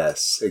 Peter.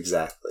 Yes,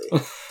 exactly.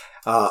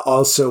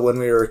 Also, when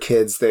we were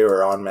kids, they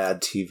were on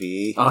Mad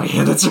TV. Oh,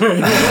 yeah, that's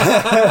right.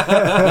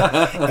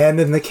 And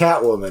in the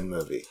Catwoman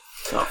movie.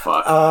 Oh,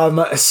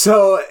 fuck.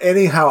 So,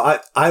 anyhow,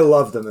 I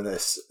love them in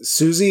this.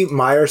 Susie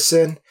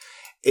Meyerson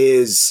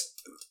is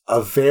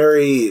a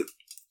very,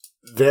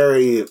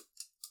 very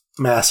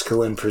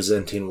masculine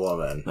presenting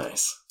woman.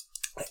 Nice.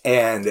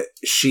 And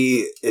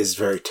she is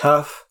very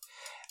tough,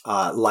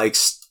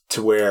 likes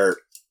to wear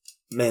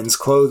men's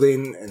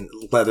clothing and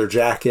leather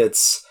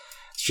jackets.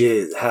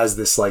 She has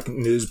this like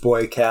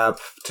newsboy cap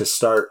to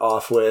start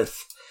off with.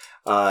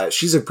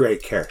 She's a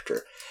great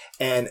character.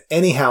 And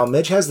anyhow,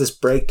 Midge has this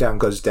breakdown,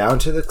 goes down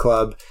to the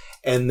club,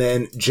 and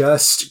then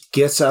just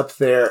gets up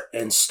there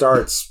and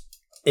starts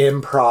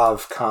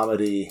improv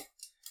comedy,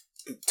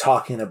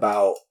 talking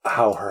about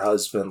how her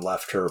husband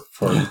left her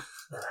for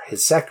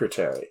his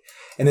secretary.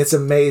 And it's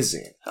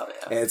amazing. Oh,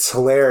 yeah. And it's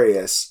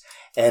hilarious.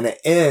 And it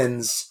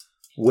ends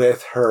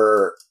with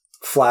her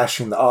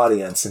flashing the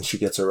audience and she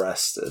gets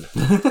arrested.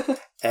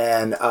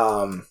 And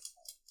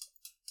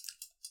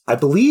I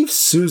believe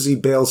Susie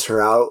bails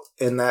her out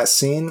in that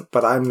scene,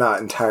 but I'm not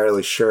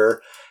entirely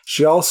sure.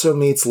 She also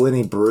meets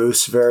Lenny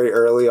Bruce very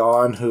early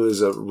on, who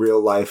is a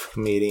real-life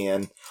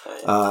comedian.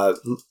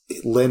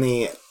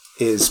 Lenny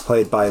is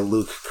played by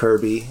Luke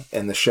Kirby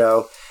in the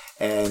show,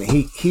 and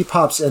he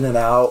pops in and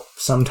out,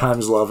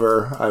 sometimes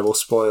lover, I will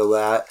spoil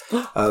that,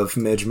 of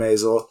Midge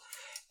Maisel.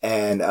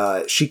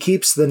 And she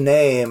keeps the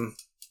name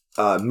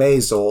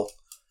Maisel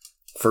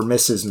for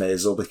Mrs.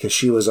 Maisel because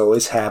she was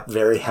always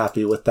very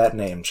happy with that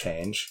name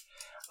change.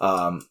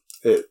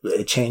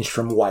 It changed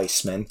from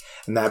Weissman,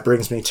 and that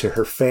brings me to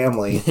her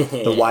family,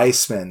 the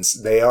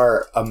Weissmans. They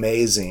are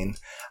amazing.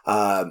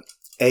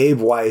 Abe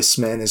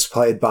Weissman is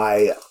played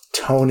by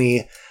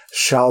Tony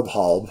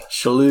Shalhoub.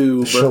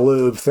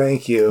 Shalhoub,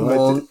 thank you.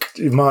 Monk.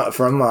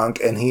 From Monk,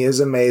 and he is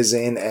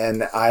amazing,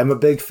 and I'm a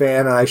big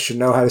fan, and I should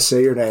know how to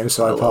say your name,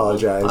 so I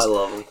apologize. I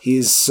love him.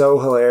 He's so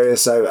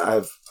hilarious.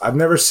 I've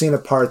never seen a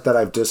part that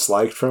I've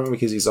disliked from him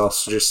because he's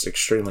also just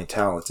extremely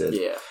talented.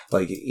 Yeah.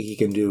 Like, he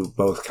can do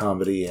both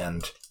comedy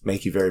and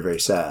make you very, very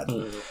sad.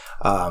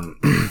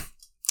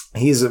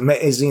 He's an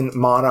amazing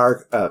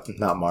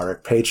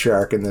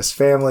patriarch in this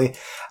family.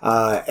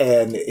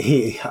 And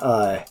he,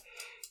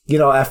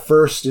 at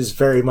first is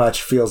very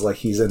much feels like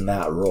he's in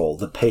that role,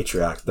 the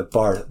patriarch,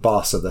 the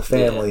boss of the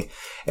family.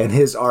 Yeah. And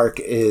his arc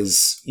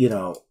is,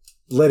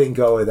 letting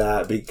go of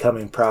that,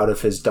 becoming proud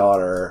of his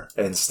daughter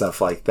and stuff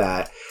like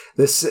that.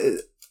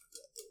 It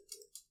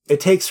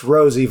takes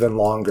Rose even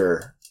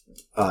longer,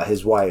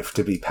 his wife,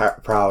 to be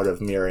proud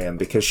of Miriam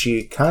because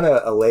she kind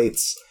of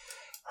elates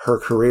her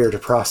career to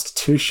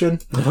prostitution.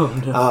 Oh,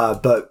 no.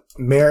 But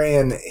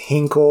Marion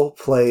Hinkle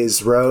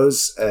plays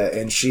Rose,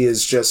 and she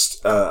is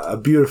just a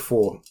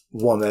beautiful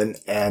woman,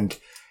 and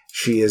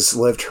she has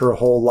lived her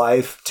whole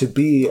life to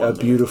be a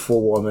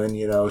beautiful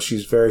woman.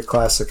 She's very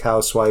classic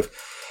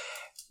housewife.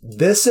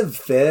 This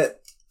event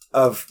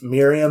of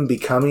Miriam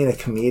becoming a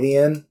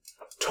comedian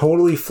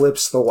totally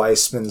flips the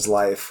Weissman's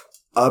life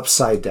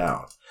upside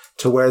down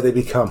to where they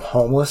become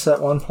homeless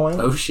at one point.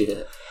 Oh,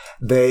 shit.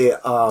 They,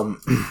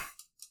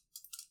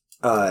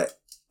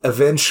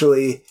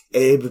 eventually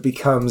Abe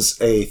becomes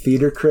a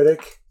theater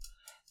critic,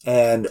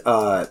 and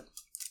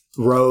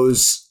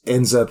Rose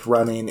ends up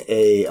running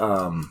a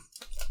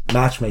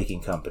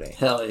matchmaking company.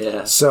 Hell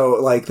yeah.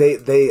 So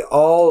they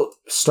all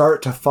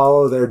start to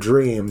follow their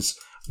dreams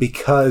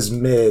because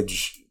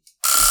Midge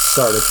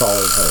started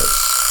following hers.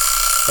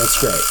 That's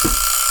great.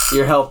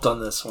 You're helped on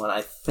this one,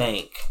 I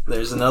think.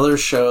 There's another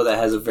show that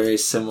has a very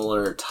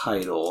similar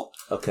title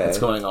that's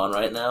going on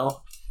right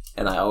now,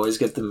 and I always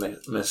get them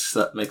mixed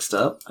up.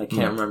 I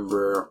can't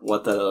remember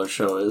what that other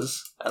show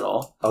is at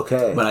all.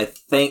 Okay. But I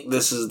think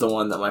this is the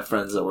one that my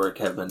friends at work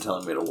have been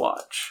telling me to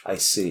watch. I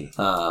see.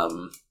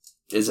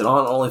 Is it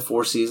on only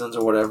 4 seasons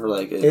or whatever?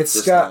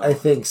 It's got, I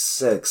think,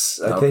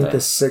 6. I think the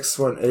 6th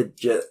one, it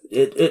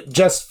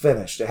just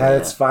finished. It had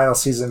its final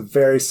season,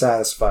 very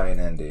satisfying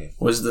ending.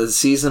 Was the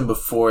season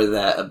before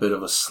that a bit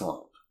of a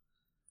slump?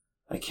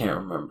 I can't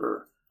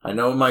remember. I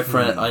know my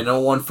friend. I know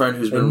one friend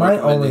who's been. It might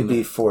only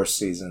be 4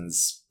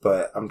 seasons,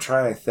 but I'm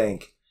trying to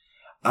think.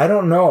 I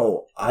don't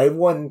know. I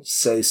wouldn't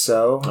say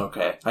so.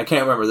 Okay, I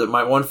can't remember. That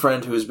my one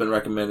friend who's been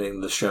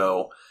recommending the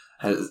show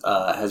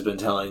has been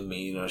telling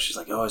me. She's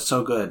like, "Oh, it's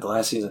so good. The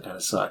last season kind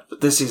of sucked,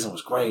 but this season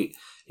was great."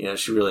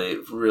 She really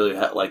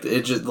liked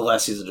it. The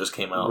last season just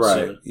came out,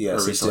 right? Soon,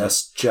 yes,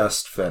 it's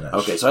just finished.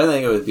 Okay, so I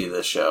think it would be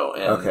this show.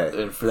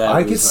 And for that,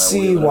 I could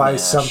see why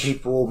some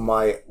people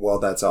might. Well,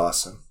 that's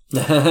awesome.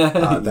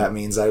 That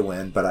means I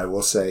win, but I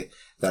will say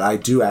that I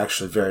do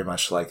actually very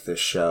much like this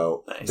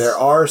show. Nice. There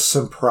are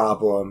some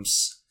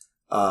problems,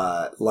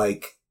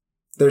 like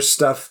there's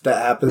stuff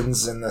that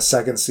happens in the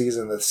second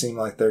season that seem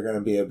like they're going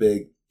to be a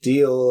big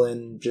deal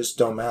and just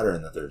don't matter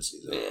in the third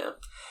season. Yeah,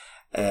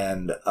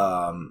 and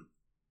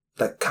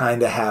that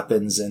kind of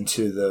happens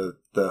into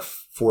the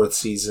fourth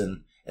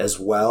season as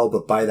well,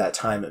 but by that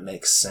time it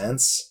makes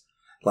sense.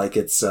 Like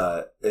it's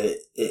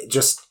it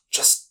just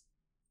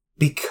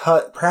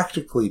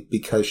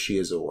because she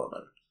is a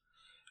woman,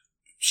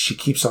 she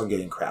keeps on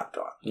getting crapped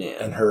on. Yeah.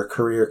 And her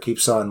career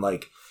keeps on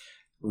like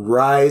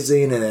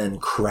rising and then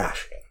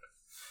crashing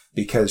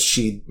because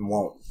she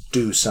won't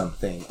do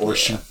something or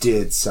she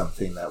did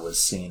something that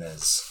was seen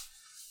as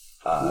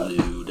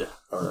lewd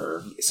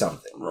or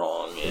something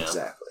wrong. Yeah.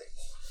 Exactly.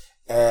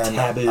 And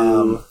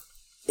taboo.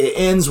 It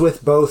ends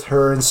with both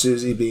her and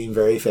Susie being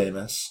very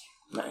famous.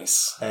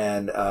 Nice.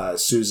 And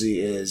Susie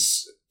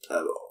is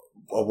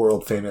a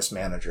world famous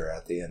manager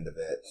at the end of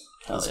it.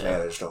 He's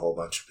managed a whole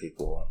bunch of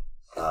people.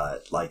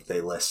 Like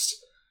they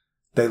list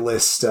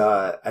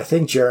I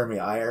think Jeremy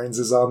Irons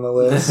is on the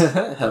list.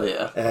 Hell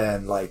yeah.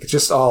 And like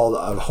just a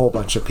whole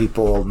bunch of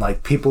people,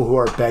 like people who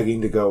are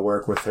begging to go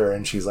work with her,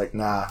 and she's like,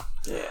 nah.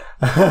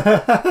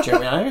 Yeah.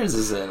 Jeremy Irons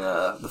is in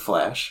The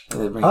Flash.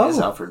 They bring his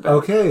Alfred back.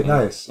 Okay,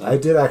 nice. Yeah. I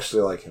did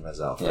actually like him as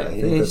Alfred. Yeah, I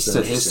think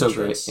he's still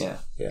great. Yeah.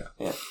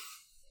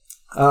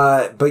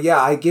 But yeah,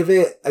 I give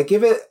it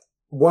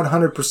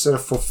 100% a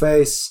full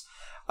face.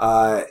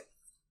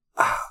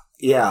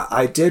 Yeah,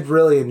 I did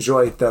really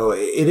enjoy it though.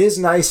 It is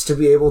nice to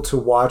be able to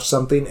watch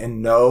something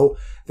and know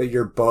that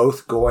you're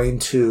both going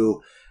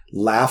to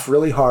laugh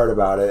really hard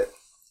about it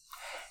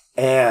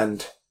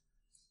and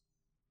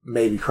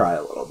really cry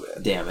a little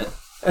bit. Damn it.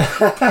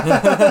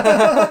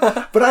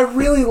 But I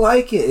really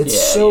like it.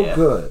 It's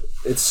good.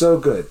 It's so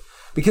good.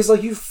 Because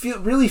like you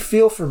really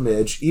feel for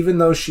Midge, even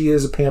though she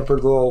is a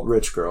pampered little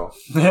rich girl.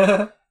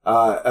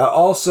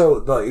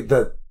 Also,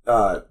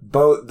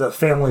 both the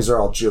families are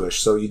all Jewish,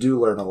 so you do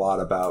learn a lot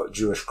about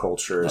Jewish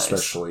culture,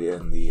 especially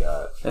in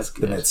the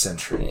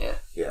mid-century.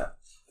 Yeah.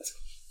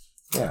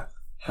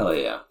 Hell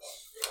yeah!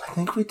 I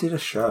think we did a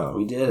show.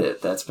 We did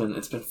it. It's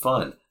been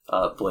fun.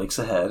 Blake's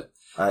ahead.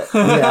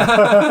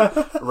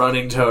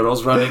 Running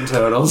totals.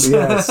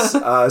 Yes.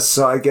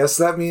 So I guess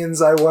that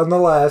means I won the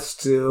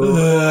last two.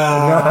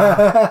 It's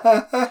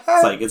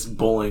like it's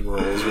bowling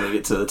rules when you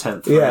get to the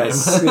 10th frame.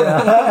 Yes.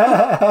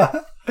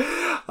 Yeah.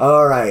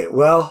 All right.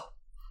 Well.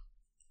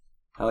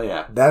 Hell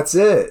yeah. That's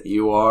it.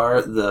 You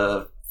are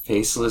the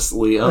Faceless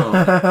Leon.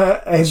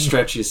 And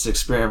stretchiest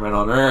experiment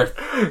on Earth.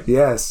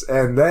 Yes,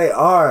 and they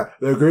are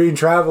the Green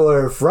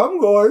Traveler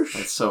from Gorsh.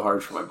 That's so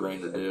hard for my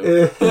brain to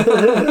do.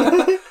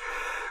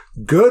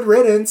 Good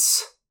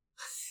riddance.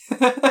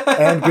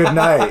 And good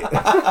night.